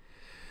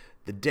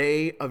 The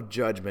day of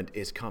judgment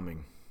is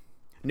coming.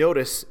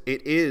 Notice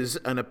it is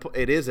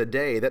a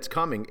day that's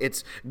coming.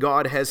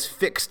 God has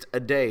fixed a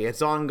day.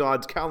 It's on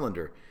God's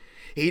calendar.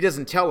 He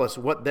doesn't tell us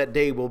what that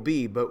day will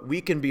be, but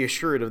we can be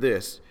assured of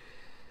this.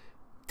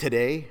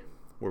 Today,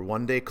 we're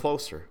one day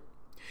closer.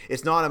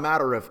 It's not a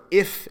matter of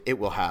if it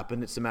will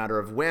happen, it's a matter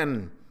of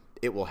when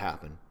it will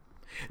happen.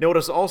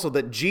 Notice also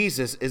that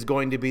Jesus is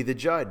going to be the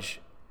judge,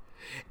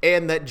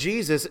 and that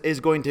Jesus is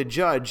going to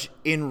judge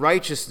in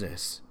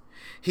righteousness.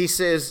 He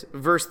says,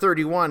 verse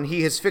 31,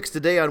 he has fixed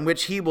a day on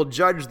which he will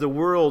judge the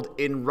world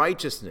in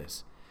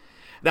righteousness.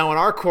 Now, in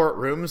our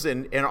courtrooms,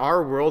 in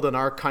our world, in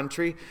our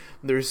country,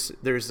 there's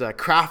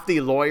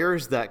crafty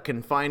lawyers that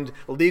can find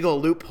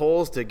legal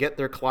loopholes to get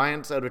their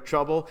clients out of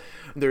trouble.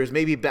 There's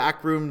maybe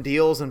backroom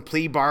deals and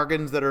plea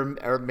bargains that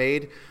are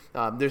made.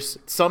 There's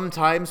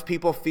sometimes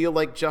people feel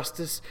like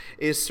justice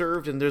is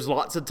served, and there's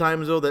lots of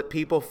times, though, that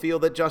people feel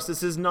that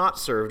justice is not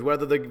served,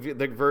 whether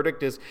the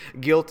verdict is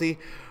guilty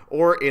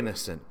or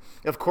innocent.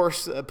 Of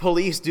course,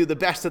 police do the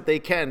best that they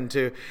can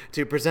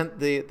to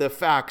present the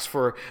facts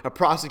for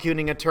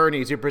prosecuting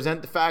attorneys who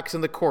present the facts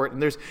in the court.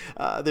 And there's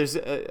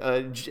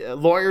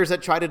lawyers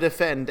that try to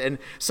defend. And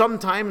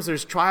sometimes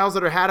there's trials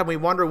that are had and we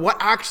wonder what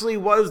actually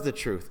was the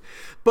truth.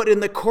 But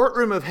in the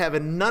courtroom of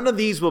heaven, none of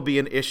these will be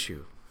an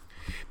issue.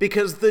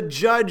 Because the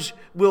judge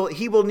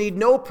will need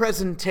no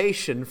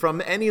presentation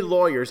from any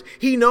lawyers.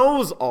 He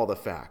knows all the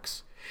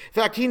facts. In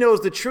fact, he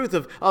knows the truth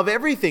of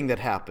everything that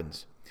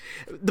happens.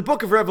 The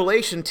book of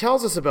Revelation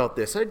tells us about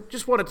this. I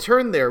just want to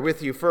turn there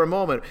with you for a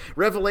moment.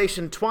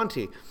 Revelation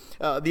 20.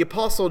 The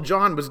Apostle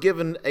John was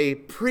given a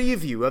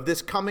preview of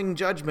this coming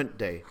judgment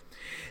day.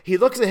 He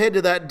looks ahead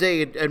to that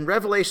day in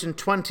Revelation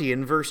 20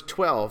 in verse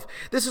 12.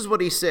 This is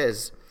what he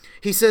says.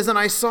 He says, "And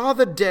I saw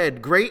the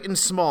dead, great and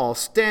small,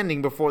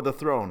 standing before the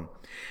throne."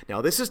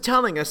 Now this is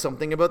telling us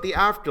something about the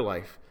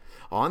afterlife.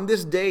 On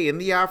this day in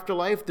the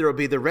afterlife, there will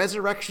be the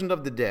resurrection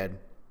of the dead.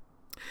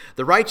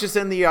 The righteous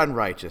and the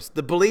unrighteous,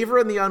 the believer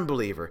and the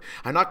unbeliever.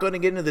 I'm not going to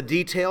get into the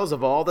details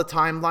of all the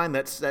timeline.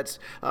 That's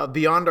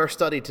beyond our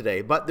study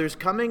today. But there's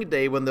coming a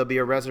day when there'll be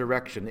a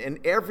resurrection,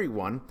 and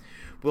everyone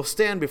will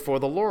stand before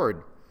the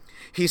Lord.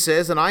 He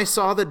says, "And I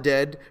saw the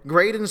dead,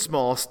 great and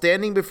small,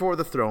 standing before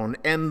the throne,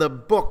 and the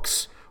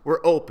books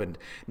were opened."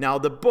 Now,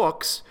 the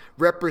books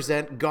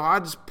represent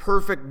God's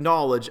perfect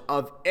knowledge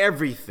of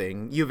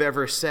everything you've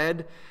ever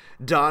said,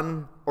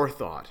 done, or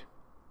thought.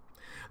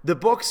 The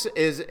books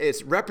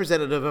is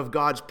representative of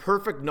God's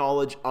perfect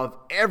knowledge of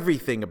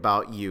everything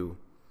about you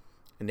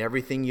and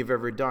everything you've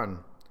ever done.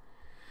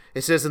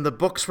 It says, "And the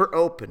books were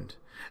opened."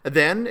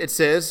 Then it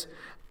says,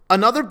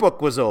 "Another book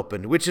was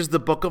opened, which is the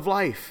book of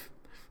life."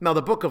 Now,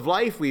 the book of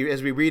life,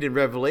 as we read in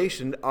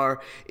Revelation,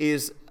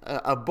 is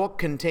a book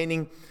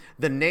containing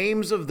the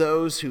names of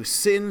those whose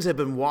sins have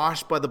been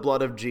washed by the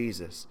blood of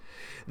Jesus.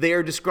 They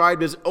are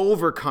described as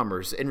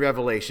overcomers in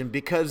Revelation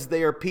because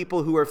they are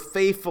people who are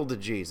faithful to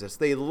Jesus.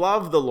 They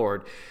love the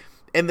Lord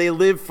and they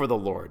live for the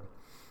Lord.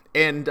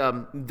 And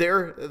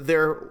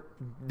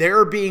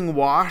their being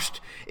washed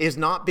is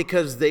not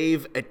because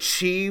they've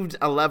achieved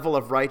a level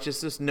of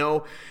righteousness.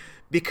 No,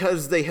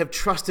 because they have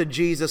trusted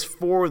Jesus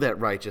for that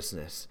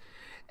righteousness.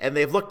 And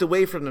they've looked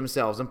away from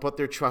themselves and put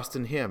their trust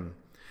in him.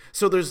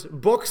 So there's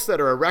books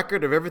that are a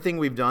record of everything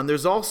we've done.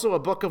 There's also a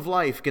book of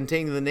life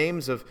containing the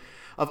names of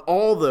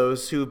all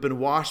those who have been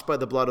washed by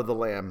the blood of the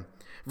Lamb.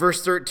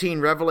 Verse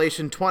 13,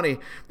 Revelation 20,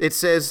 it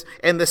says,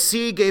 "And the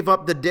sea gave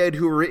up the dead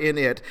who were in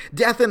it.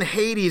 Death and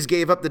Hades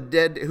gave up the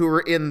dead who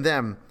were in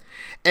them.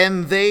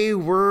 And they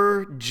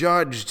were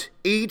judged,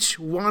 each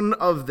one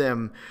of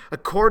them,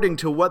 according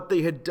to what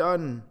they had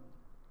done.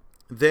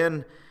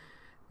 Then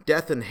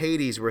death and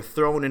Hades were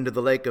thrown into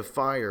the lake of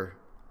fire.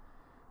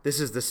 This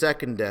is the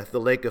second death, the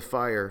lake of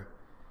fire.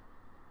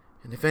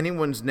 And if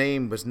anyone's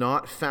name was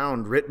not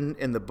found written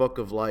in the book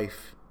of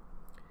life,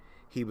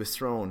 he was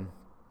thrown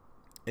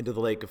into the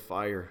lake of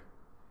fire."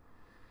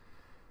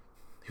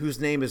 Whose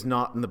name is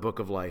not in the book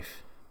of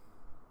life?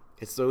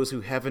 It's those who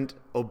haven't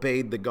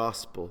obeyed the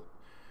gospel.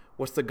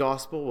 What's the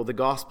gospel? Well, the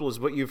gospel is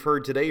what you've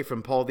heard today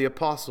from Paul the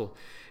Apostle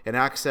in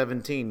Acts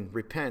 17.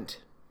 Repent.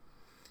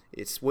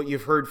 It's what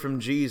you've heard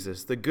from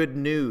Jesus, the good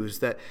news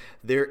that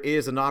there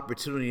is an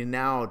opportunity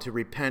now to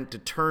repent, to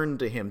turn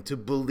to him, to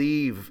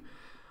believe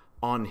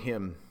on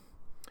him,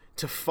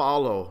 to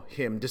follow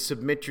him, to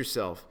submit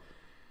yourself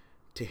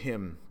to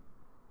him.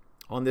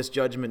 On this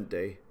judgment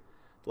day,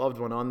 loved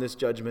one, on this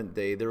judgment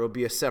day, there will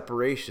be a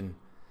separation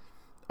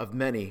of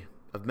many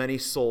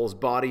souls,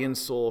 body and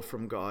soul,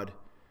 from God.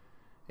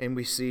 And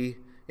we see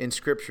in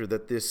Scripture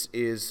that this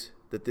is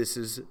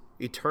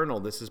eternal,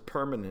 this is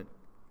permanent.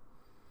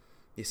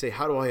 You say,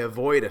 how do I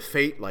avoid a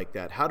fate like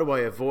that? How do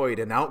I avoid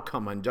an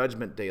outcome on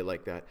Judgment Day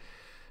like that?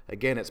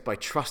 Again, it's by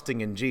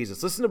trusting in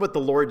Jesus. Listen to what the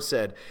Lord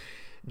said.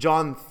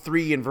 John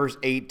 3 and verse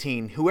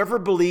 18. Whoever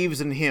believes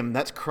in him,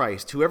 that's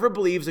Christ, whoever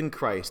believes in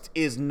Christ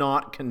is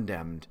not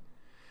condemned.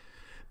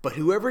 But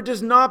whoever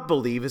does not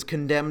believe is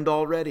condemned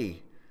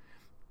already,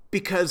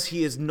 because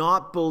he has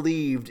not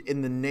believed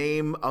in the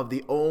name of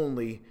the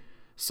only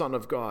Son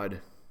of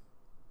God.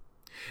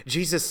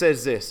 Jesus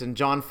says this in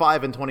John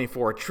 5 and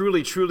 24,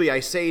 truly, truly, I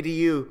say to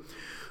you,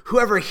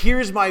 whoever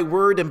hears my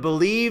word and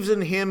believes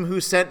in him who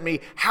sent me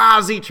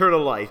has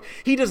eternal life.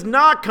 He does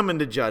not come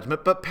into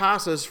judgment, but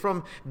passes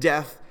from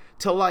death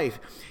to life.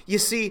 You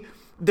see,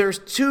 there's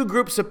two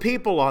groups of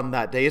people on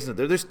that day, isn't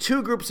there? There's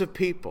two groups of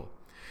people.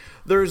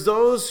 There's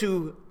those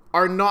who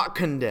are not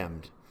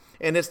condemned.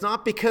 And it's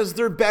not because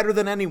they're better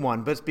than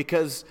anyone, but it's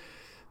because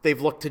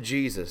they've looked to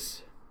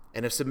Jesus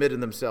and have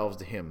submitted themselves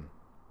to him.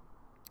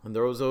 And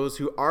there are those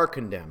who are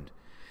condemned,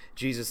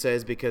 Jesus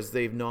says, because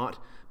they've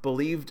not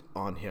believed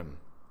on him.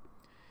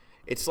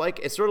 It's sort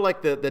of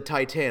like the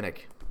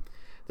Titanic.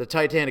 The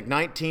Titanic,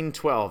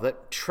 1912,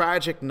 that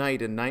tragic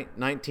night in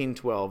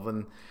 1912,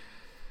 when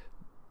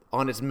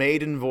on its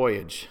maiden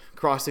voyage,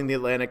 crossing the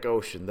Atlantic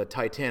Ocean, the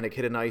Titanic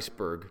hit an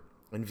iceberg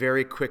and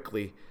very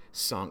quickly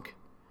sunk.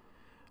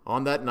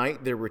 On that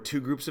night, there were two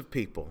groups of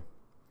people.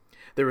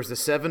 There was the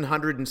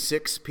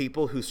 706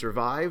 people who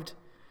survived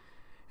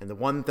and the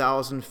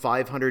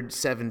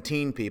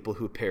 1,517 people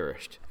who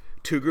perished.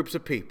 Two groups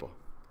of people.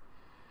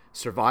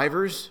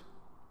 Survivors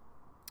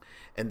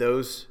and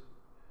those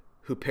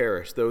who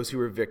perished, those who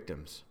were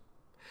victims.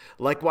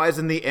 Likewise,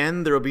 in the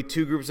end, there will be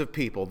two groups of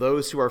people,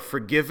 those who are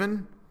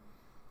forgiven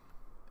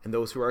and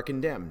those who are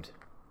condemned.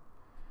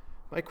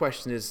 My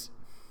question is,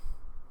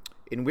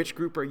 in which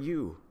group are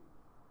you?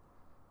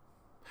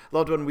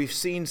 Loved one, we've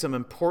seen some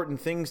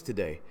important things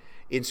today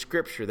in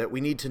Scripture that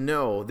we need to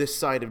know this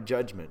side of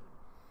judgment.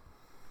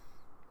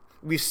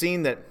 We've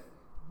seen that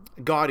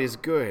God is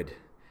good,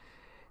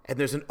 and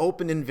there's an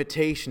open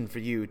invitation for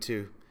you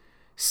to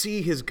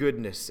see his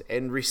goodness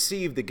and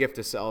receive the gift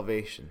of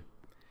salvation.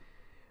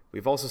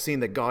 We've also seen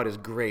that God is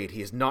great.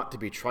 He is not to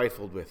be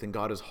trifled with, and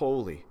God is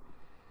holy.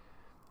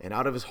 And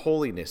out of his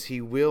holiness,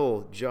 he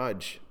will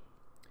judge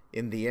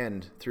in the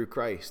end through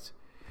Christ.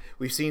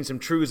 We've seen some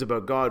truths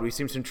about God. We've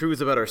seen some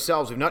truths about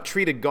ourselves. We've not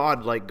treated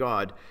God like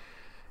God,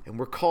 and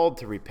we're called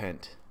to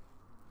repent.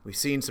 We've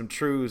seen some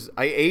truths,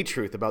 a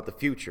truth about the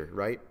future,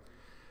 right?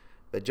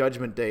 That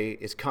Judgment Day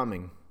is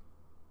coming.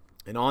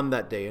 And on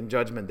that day, in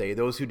Judgment Day,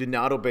 those who do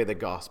not obey the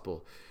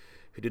gospel,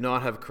 who do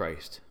not have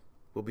Christ,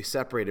 will be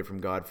separated from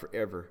God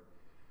forever.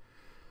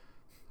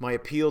 My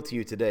appeal to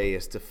you today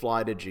is to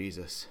fly to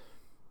Jesus.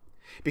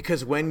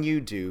 Because when you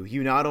do,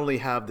 you not only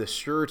have the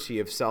surety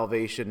of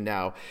salvation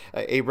now,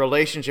 a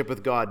relationship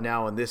with God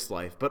now in this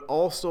life, but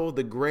also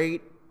the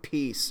great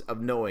peace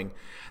of knowing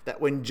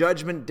that when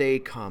Judgment Day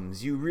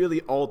comes, you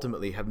really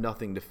ultimately have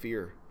nothing to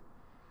fear.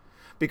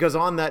 Because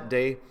on that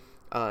day,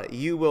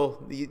 you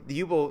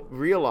will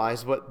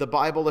realize what the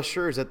Bible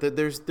assures, that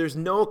there's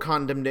no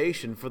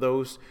condemnation for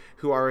those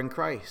who are in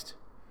Christ.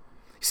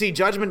 See,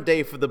 Judgment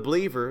Day for the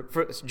believer,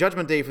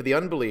 Judgment Day for the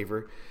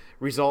unbeliever,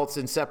 results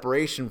in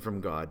separation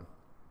from God.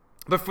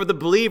 But for the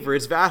believer,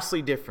 it's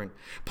vastly different.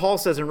 Paul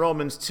says in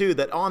Romans 2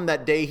 that on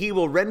that day he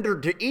will render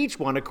to each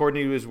one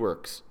according to his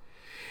works.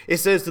 It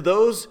says, to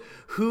those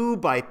who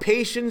by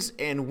patience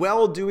and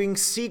well-doing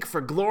seek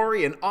for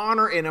glory and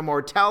honor and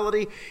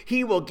immortality,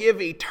 he will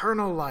give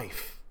eternal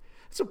life.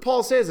 So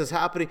Paul says is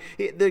happening.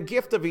 The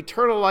gift of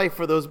eternal life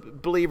for those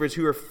believers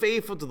who are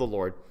faithful to the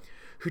Lord,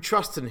 who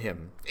trust in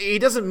him. He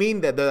doesn't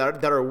mean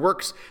that our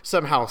works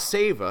somehow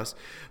save us,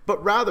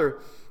 but rather,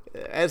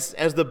 as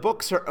the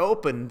books are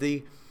opened,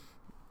 the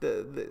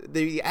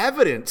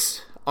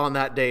evidence on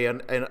that day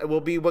and it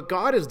will be what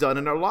God has done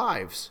in our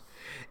lives.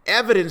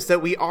 Evidence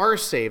that we are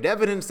saved,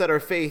 evidence that our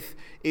faith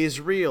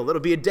is real.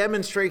 It'll be a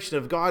demonstration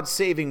of God's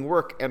saving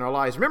work in our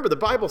lives. Remember, the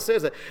Bible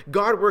says that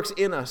God works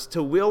in us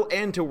to will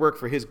and to work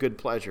for his good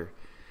pleasure.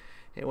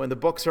 And when the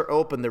books are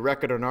open, the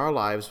record in our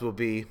lives will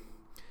be,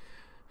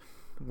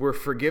 we're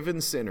forgiven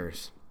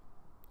sinners.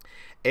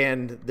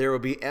 And there will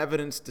be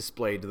evidence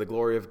displayed to the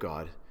glory of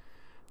God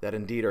that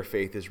indeed our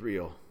faith is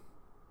real.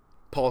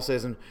 Paul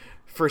says in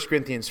 1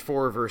 Corinthians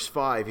 4, verse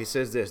 5, he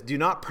says this, do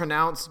not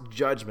pronounce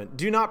judgment.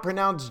 Do not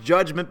pronounce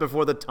judgment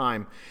before the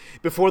time,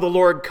 before the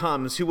Lord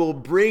comes, who will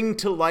bring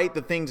to light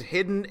the things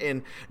hidden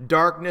in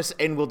darkness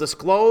and will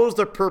disclose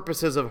the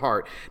purposes of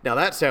heart. Now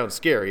that sounds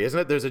scary, isn't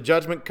it? There's a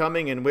judgment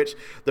coming in which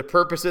the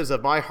purposes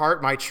of my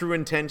heart, my true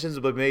intentions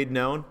will be made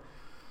known.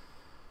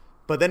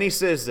 But then he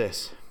says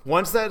this,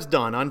 once that's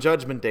done on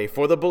Judgment Day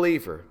for the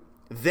believer,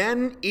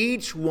 then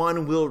each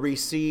one will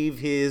receive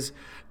his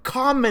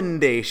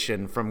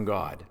commendation from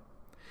God.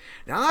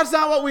 Now, that's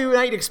not what we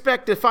might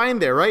expect to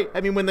find there, right? I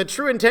mean, when the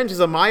true intentions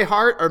of my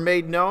heart are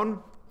made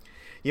known,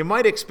 you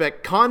might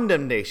expect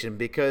condemnation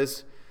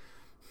because,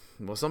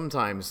 well,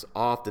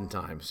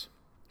 oftentimes,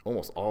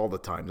 almost all the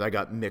times, I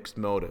got mixed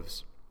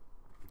motives,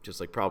 just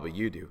like probably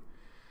you do.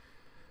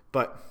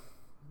 But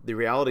the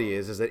reality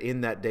is that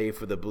in that day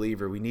for the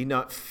believer, we need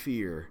not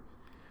fear,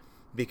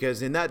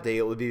 because in that day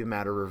it will be a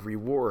matter of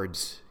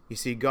rewards. You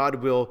see,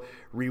 God will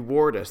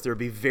reward us. There will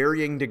be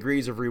varying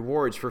degrees of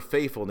rewards for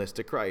faithfulness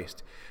to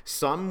Christ.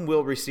 Some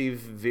will receive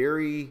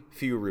very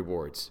few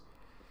rewards.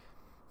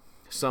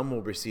 Some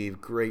will receive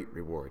great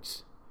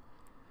rewards.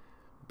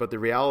 But the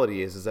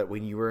reality is that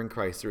when you are in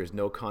Christ, there is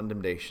no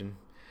condemnation.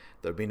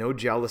 There will be no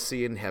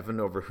jealousy in heaven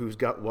over who's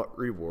got what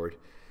reward.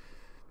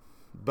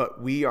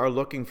 But we are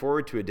looking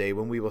forward to a day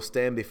when we will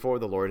stand before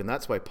the Lord. And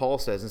that's why Paul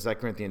says in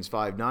 2 Corinthians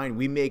 5:9,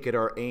 we make it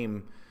our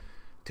aim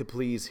to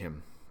please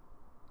him.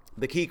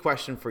 The key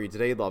question for you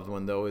today, loved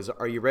one, though, is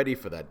are you ready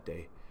for that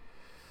day?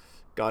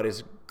 God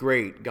is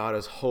great. God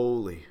is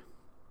holy.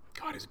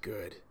 God is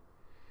good.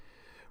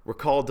 We're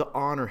called to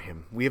honor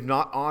him. We have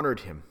not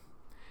honored him.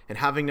 And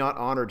having not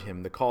honored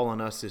him, the call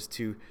on us is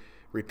to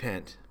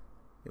repent.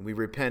 And we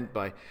repent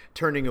by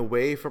turning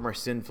away from our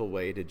sinful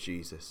way to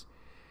Jesus.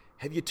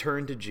 Have you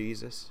turned to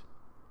Jesus?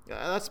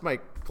 That's my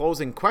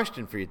closing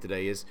question for you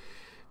today is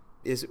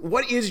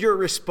what is your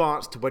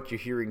response to what you're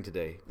hearing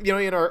today? You know,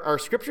 in our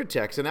scripture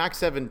text in Acts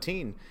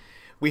 17,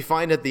 we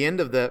find at the end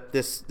of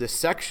this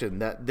section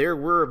that there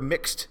were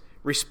mixed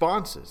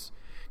responses,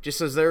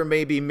 just as there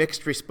may be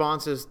mixed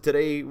responses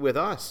today with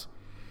us.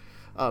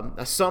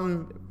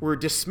 Some were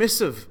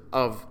dismissive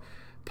of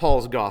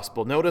Paul's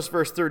gospel. Notice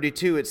verse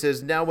 32, it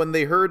says, Now when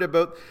they heard of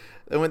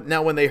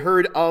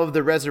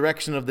the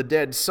resurrection of the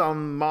dead,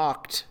 some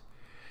mocked.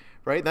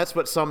 Right? That's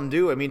what some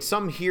do. I mean,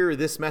 some hear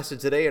this message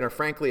today and are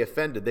frankly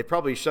offended. They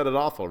probably shut it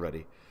off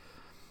already.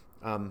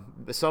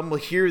 Some will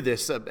hear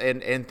this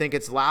and think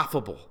it's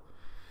laughable.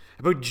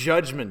 About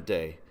Judgment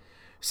Day.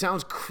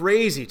 Sounds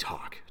crazy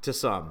talk to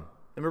some.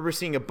 I remember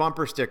seeing a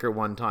bumper sticker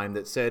one time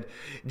that said,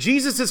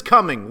 Jesus is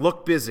coming,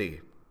 look busy.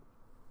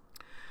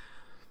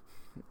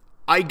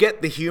 I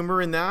get the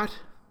humor in that,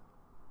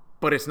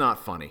 but it's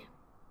not funny.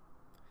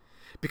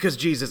 Because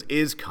Jesus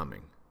is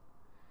coming.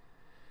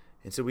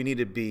 And so we need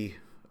to be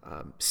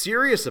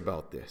serious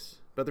about this.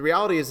 But the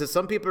reality is that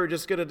some people are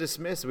just going to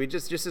dismiss.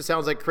 It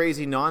sounds like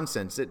crazy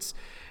nonsense.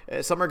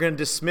 Some are going to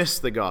dismiss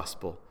the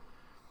gospel.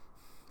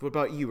 What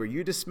about you? Are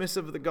you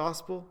dismissive of the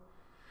gospel?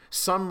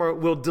 Some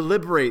will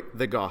deliberate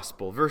the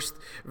gospel. Verse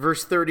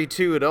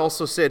 32, it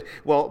also said,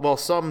 while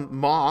some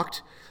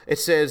mocked, it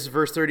says,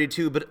 verse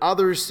 32, but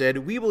others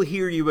said, we will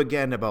hear you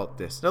again about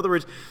this. In other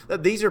words,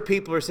 these are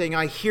people who are saying,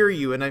 I hear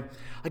you, and I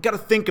got to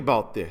think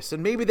about this.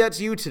 And maybe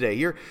that's you today.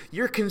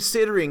 You're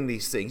considering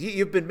these things.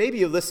 Maybe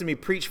you've listened to me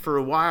preach for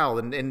a while,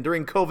 and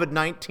during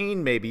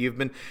COVID-19, maybe you've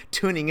been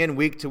tuning in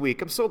week to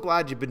week. I'm so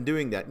glad you've been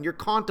doing that, and you're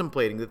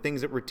contemplating the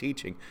things that we're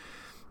teaching.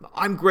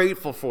 I'm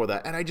grateful for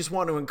that, and I just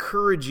want to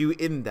encourage you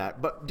in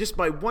that. But just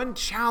my one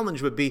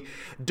challenge would be,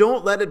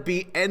 don't let it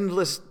be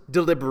endless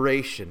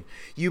deliberation.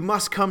 You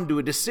must come to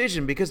a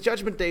decision because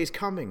Judgment Day is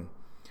coming.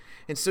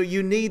 And so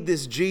you need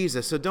this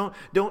Jesus. So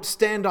don't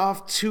stand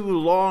off too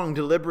long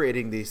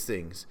deliberating these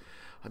things.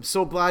 I'm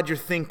so glad you're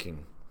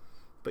thinking,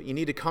 but you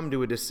need to come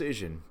to a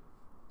decision.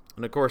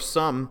 And of course,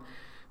 some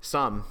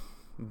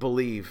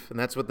believe. And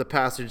that's what the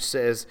passage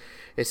says.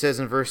 It says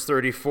in verse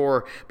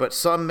 34, but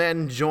some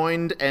men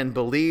joined and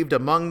believed.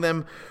 Among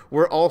them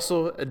were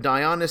also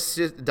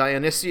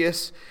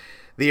Dionysius,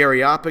 the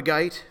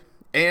Areopagite,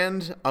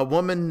 and a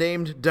woman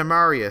named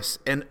Damaris,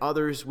 and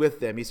others with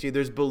them. You see,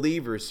 there's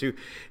believers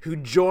who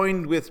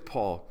joined with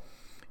Paul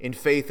in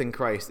faith in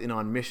Christ and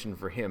on mission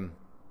for him.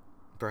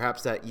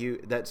 Perhaps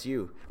that's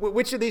you.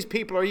 Which of these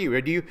people are you?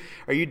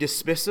 Are you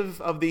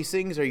dismissive of these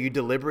things? Are you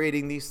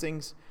deliberating these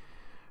things?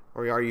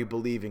 Or are you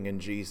believing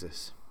in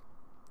Jesus?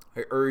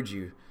 I urge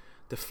you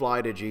to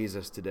fly to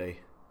Jesus today,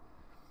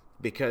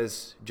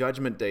 because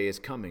Judgment Day is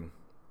coming.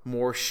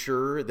 More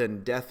sure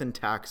than death and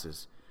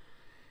taxes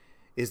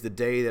is the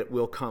day that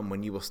will come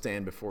when you will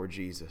stand before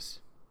Jesus.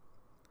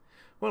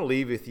 I want to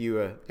leave with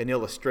you an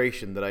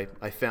illustration that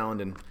I found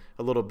in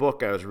a little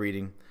book I was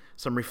reading,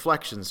 some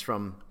reflections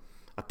from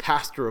a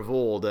pastor of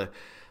old, a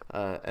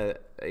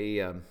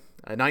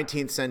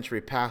 19th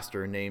century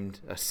pastor named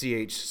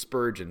C.H.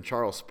 Spurgeon,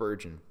 Charles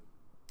Spurgeon.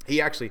 He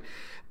actually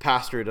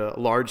pastored a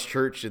large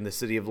church in the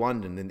city of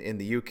London in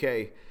the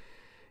UK.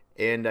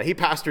 And he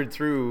pastored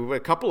through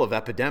a couple of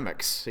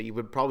epidemics. So you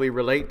would probably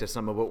relate to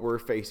some of what we're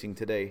facing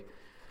today.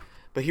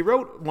 But he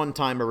wrote one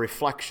time a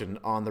reflection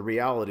on the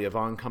reality of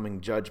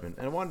oncoming judgment.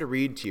 And I wanted to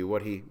read to you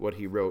what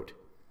he wrote.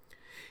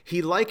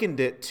 He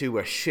likened it to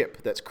a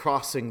ship that's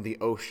crossing the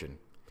ocean.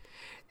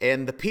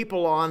 And the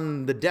people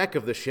on the deck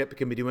of the ship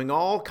can be doing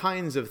all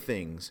kinds of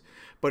things,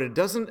 but it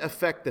doesn't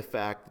affect the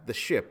fact that the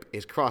ship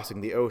is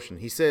crossing the ocean.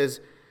 He says,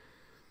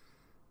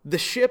 the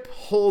ship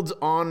holds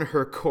on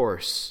her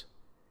course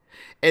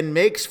and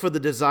makes for the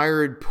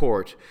desired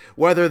port,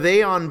 whether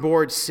they on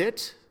board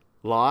sit,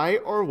 lie,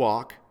 or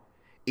walk,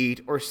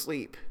 eat, or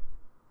sleep.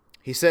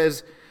 He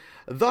says,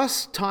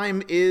 thus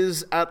time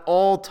is at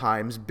all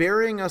times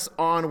bearing us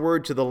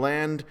onward to the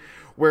land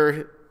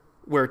where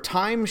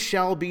time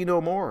shall be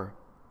no more.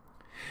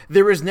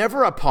 There is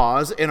never a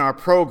pause in our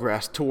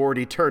progress toward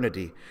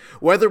eternity,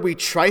 whether we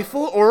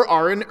trifle or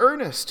are in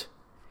earnest.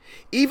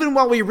 Even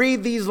while we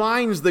read these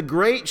lines, the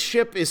great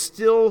ship is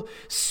still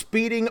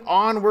speeding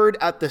onward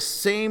at the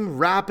same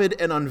rapid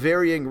and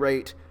unvarying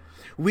rate.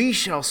 We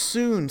shall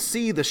soon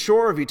see the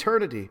shore of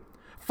eternity,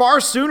 far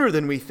sooner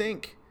than we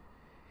think.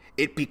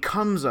 It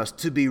becomes us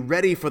to be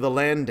ready for the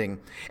landing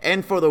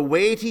and for the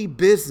weighty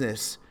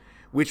business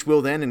which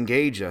will then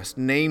engage us,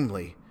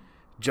 namely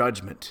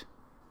judgment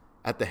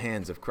at the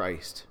hands of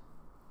Christ.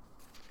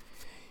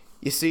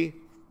 You see,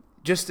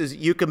 just as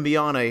you can be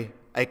on a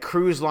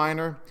cruise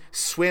liner,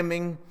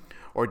 swimming,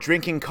 or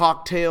drinking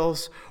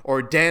cocktails,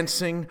 or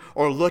dancing,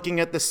 or looking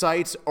at the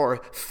sights,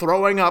 or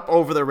throwing up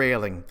over the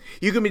railing.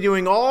 You can be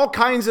doing all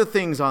kinds of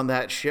things on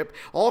that ship,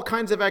 all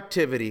kinds of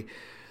activity,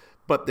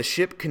 but the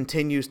ship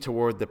continues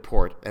toward the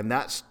port, and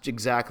that's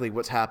exactly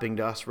what's happening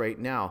to us right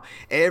now.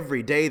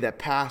 Every day that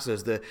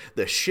passes, the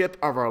ship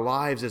of our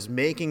lives is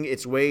making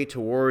its way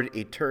toward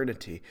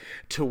eternity,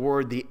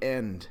 toward the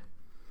end.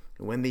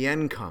 And when the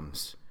end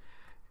comes,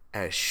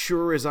 as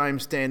sure as I'm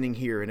standing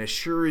here, and as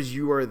sure as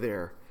you are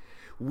there,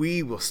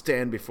 we will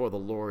stand before the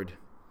Lord,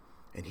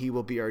 and he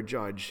will be our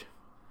judge.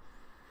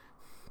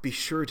 Be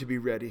sure to be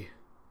ready.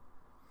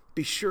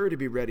 Be sure to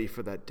be ready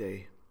for that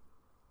day.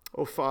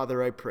 Oh,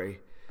 Father, I pray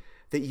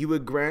that you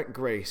would grant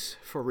grace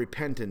for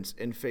repentance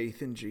and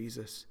faith in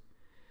Jesus,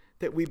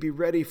 that we be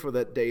ready for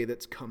that day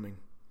that's coming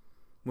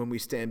when we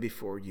stand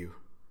before you.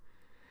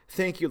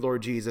 Thank you,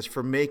 Lord Jesus,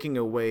 for making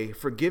a way,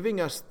 for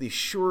giving us the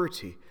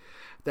surety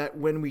that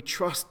when we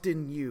trust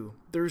in you,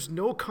 there's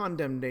no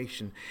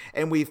condemnation,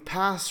 and we've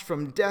passed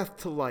from death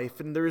to life,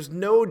 and there's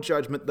no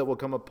judgment that will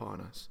come upon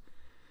us.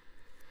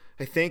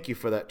 I thank you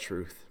for that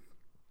truth.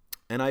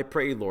 And I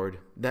pray, Lord,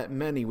 that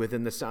many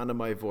within the sound of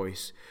my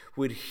voice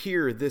would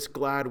hear this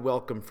glad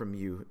welcome from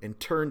you and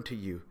turn to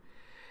you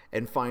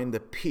and find the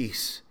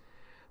peace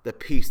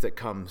that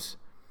comes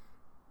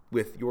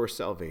with your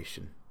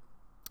salvation.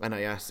 And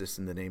I ask this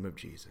in the name of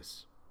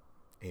Jesus.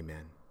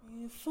 Amen.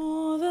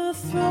 Before the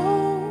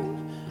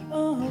throne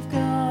of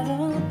God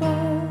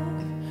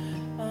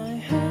above, I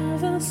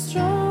have a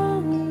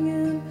strong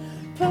and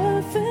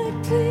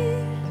perfect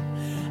plea,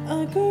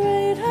 a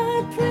great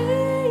high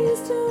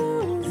priest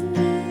whose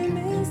name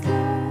is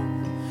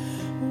love,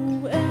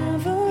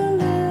 whoever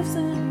lives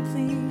and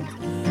pleads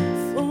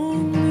for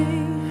me.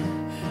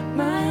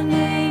 My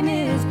name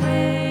is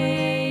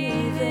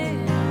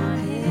graven on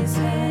his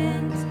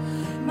hands,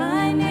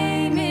 my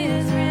name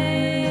is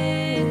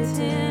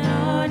written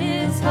on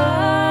his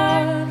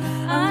heart.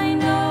 I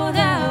know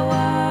that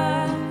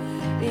while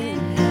in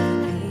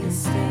heaven he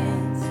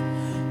stands,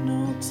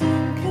 no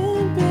tongue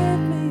can bid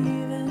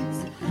me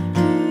thence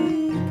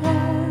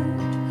depart.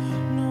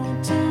 No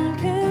tongue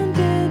can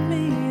bid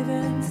me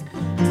thence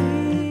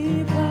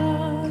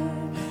depart.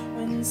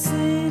 When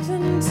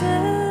Satan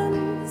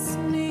tempts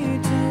me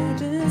to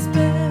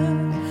despair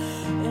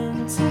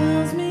and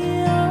tells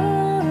me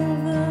of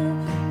the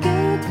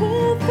guilt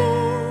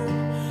within,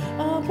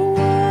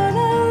 upward I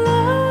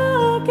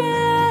look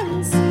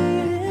and see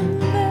him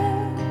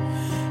there,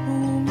 who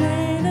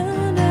made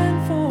an end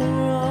for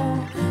all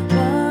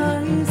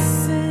my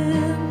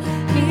sin.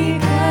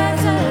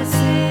 Because a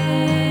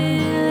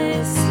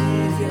sinless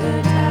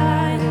Savior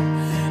died,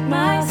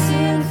 my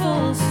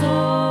sinful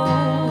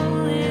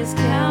soul is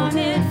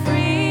counted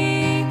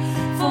free.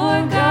 For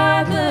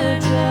God the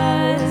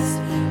just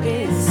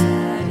is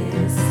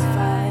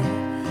satisfied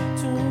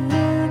to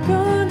work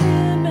on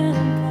him and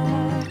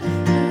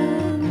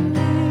pardon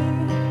me,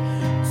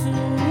 to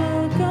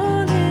work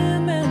on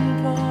him and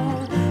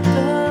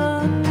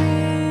pardon me.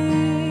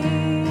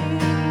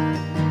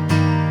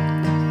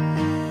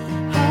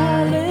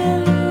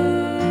 Hallelujah,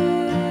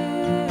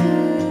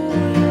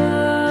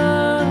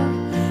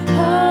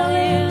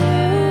 hallelujah.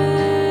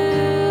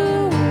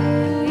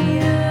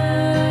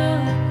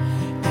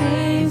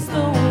 Praise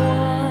the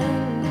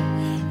one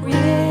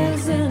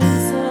risen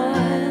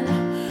Son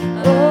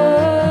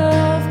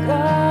of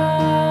God.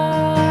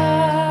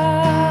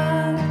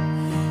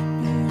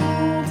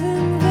 Behold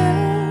him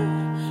there,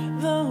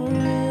 the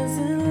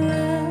risen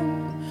Lamb,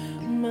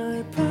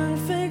 my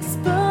perfect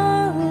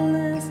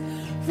spotless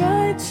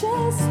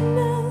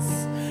righteousness,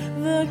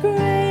 the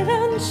great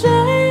and just